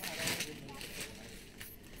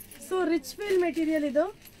 ಸೊ ರಿಚ್ ಫೀಲ್ ಮೆಟೀರಿಯಲ್ ಇದು.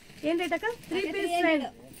 ಏನ್ ರೇಟ್ ಅಕ್ಕ? 3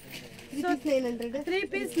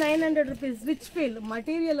 piece 900 rupees. Rich feel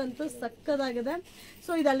material ಅಂತೂ ಸಕ್ಕದಾಗಿದೆ.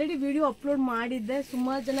 ಸೊ ಇದು ಆಲ್ರೆಡಿ ವಿಡಿಯೋ ಅಪ್ಲೋಡ್ ಮಾಡಿದ್ದೆ,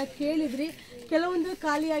 ಸುಮಾರು ಜನ ಕೇಳಿದ್ರಿ. ಕೆಲವೊಂದು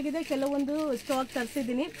ಖಾಲಿ ಆಗಿದೆ, ಕೆಲವೊಂದು ಸ್ಟಾಕ್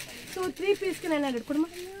ತರಿಸಿದ್ದೀನಿ. ಸೊ 3 ಪೀಸ್ಗೆ 900 ಕೊಡಮ್ಮ.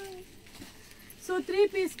 ಸೊ 3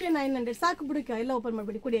 ಪೀಸ್ಗೆ 900 ಸಾಕು ಬಿಡುಕ, ಎಲ್ಲ ಓಪನ್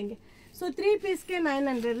ಮಾಡಿಬಿಡಿ ಕುಡಿ ಹಂಗೆ. So 3 ಪೀಸ್ಗೆ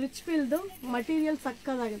 900 rich ಫೀಲ್ದು material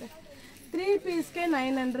ಸಕ್ಕದಾಗಿದೆ. 3 ಪೀಸ್ಗೆ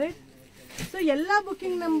 900. ಸೊ ಎಲ್ಲ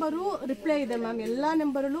ಬುಕಿಂಗ್ ನಂಬರು ರಿಪ್ಲೈ ಇದೆ ಮ್ಯಾಮ್, ಎಲ್ಲ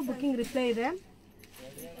ನಂಬರಲ್ಲೂ ಬುಕಿಂಗ್ ರಿಪ್ಲೈ ಇದೆ.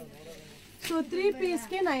 So so 3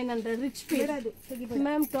 ಪೀಸ್ಗೆ 900 rich piece.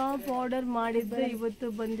 Ma'am top order ಮಾಡಿದ್ದೆ ಇವತ್ತು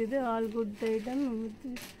ಬಂದಿದೆ. ಆಲ್ ಗುಡ್ ಐಟಮ್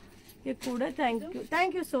ಕೂಡ.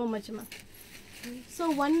 Thank you so much ma'am. So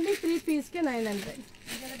only 3 ಪೀಸ್ಗೆ 900.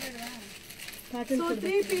 So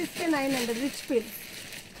 3 ಪೀಸ್ಗೆ 900 rich piece.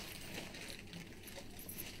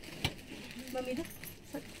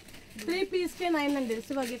 3 ಪೀಸ್ಗೆ 900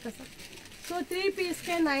 ಸಿವಾಗೆ ಕಸ. So 3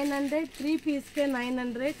 ಪೀಸ್ಗೆ 900, 3 ಪೀಸ್ಗೆ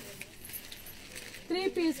 900, 3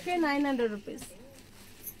 ಪೀಸ್ಗೆ 900 rupees.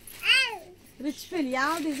 ರಿಚ್ ಫೀಲ್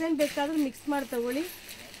ಯಾವ ಡಿಸೈನ್ ಬೇಕಾದರೂ ಮಿಕ್ಸ್ ಮಾಡಿ ತಗೊಳ್ಳಿ.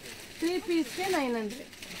 3 ಪೀಸ್ಗೆ 900,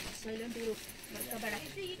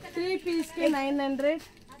 3 ಪೀಸ್ಗೆ 900,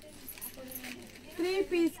 3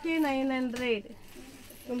 ಪೀಸ್ಗೆ 900.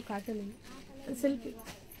 ಒಂದು cotton selfie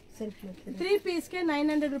 3 ಪೀಸ್ಗೆ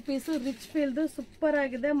 900 rupees. Rich ಫೀಲ್ದು super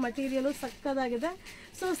ಆಗಿದೆ. ಮಟೀರಿಯಲು ಸಕ್ಕದಾಗಿದೆ.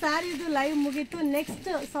 ಸೊ ಸ್ಯಾರಿದು ಲೈವ್ ಮುಗೀತು. ನೆಕ್ಸ್ಟ್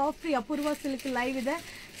ಸಾಫ್ಟ್ ಅಪೂರ್ವ ಸಿಲ್ಕ್ ಲೈವ್ ಇದೆ.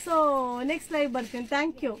 ಸೊ ನೆಕ್ಸ್ಟ್ ಲೈವ್ ಬರ್ತೀನಿ.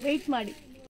 Thank you. ವೆಯ್ಟ್ ಮಾಡಿ.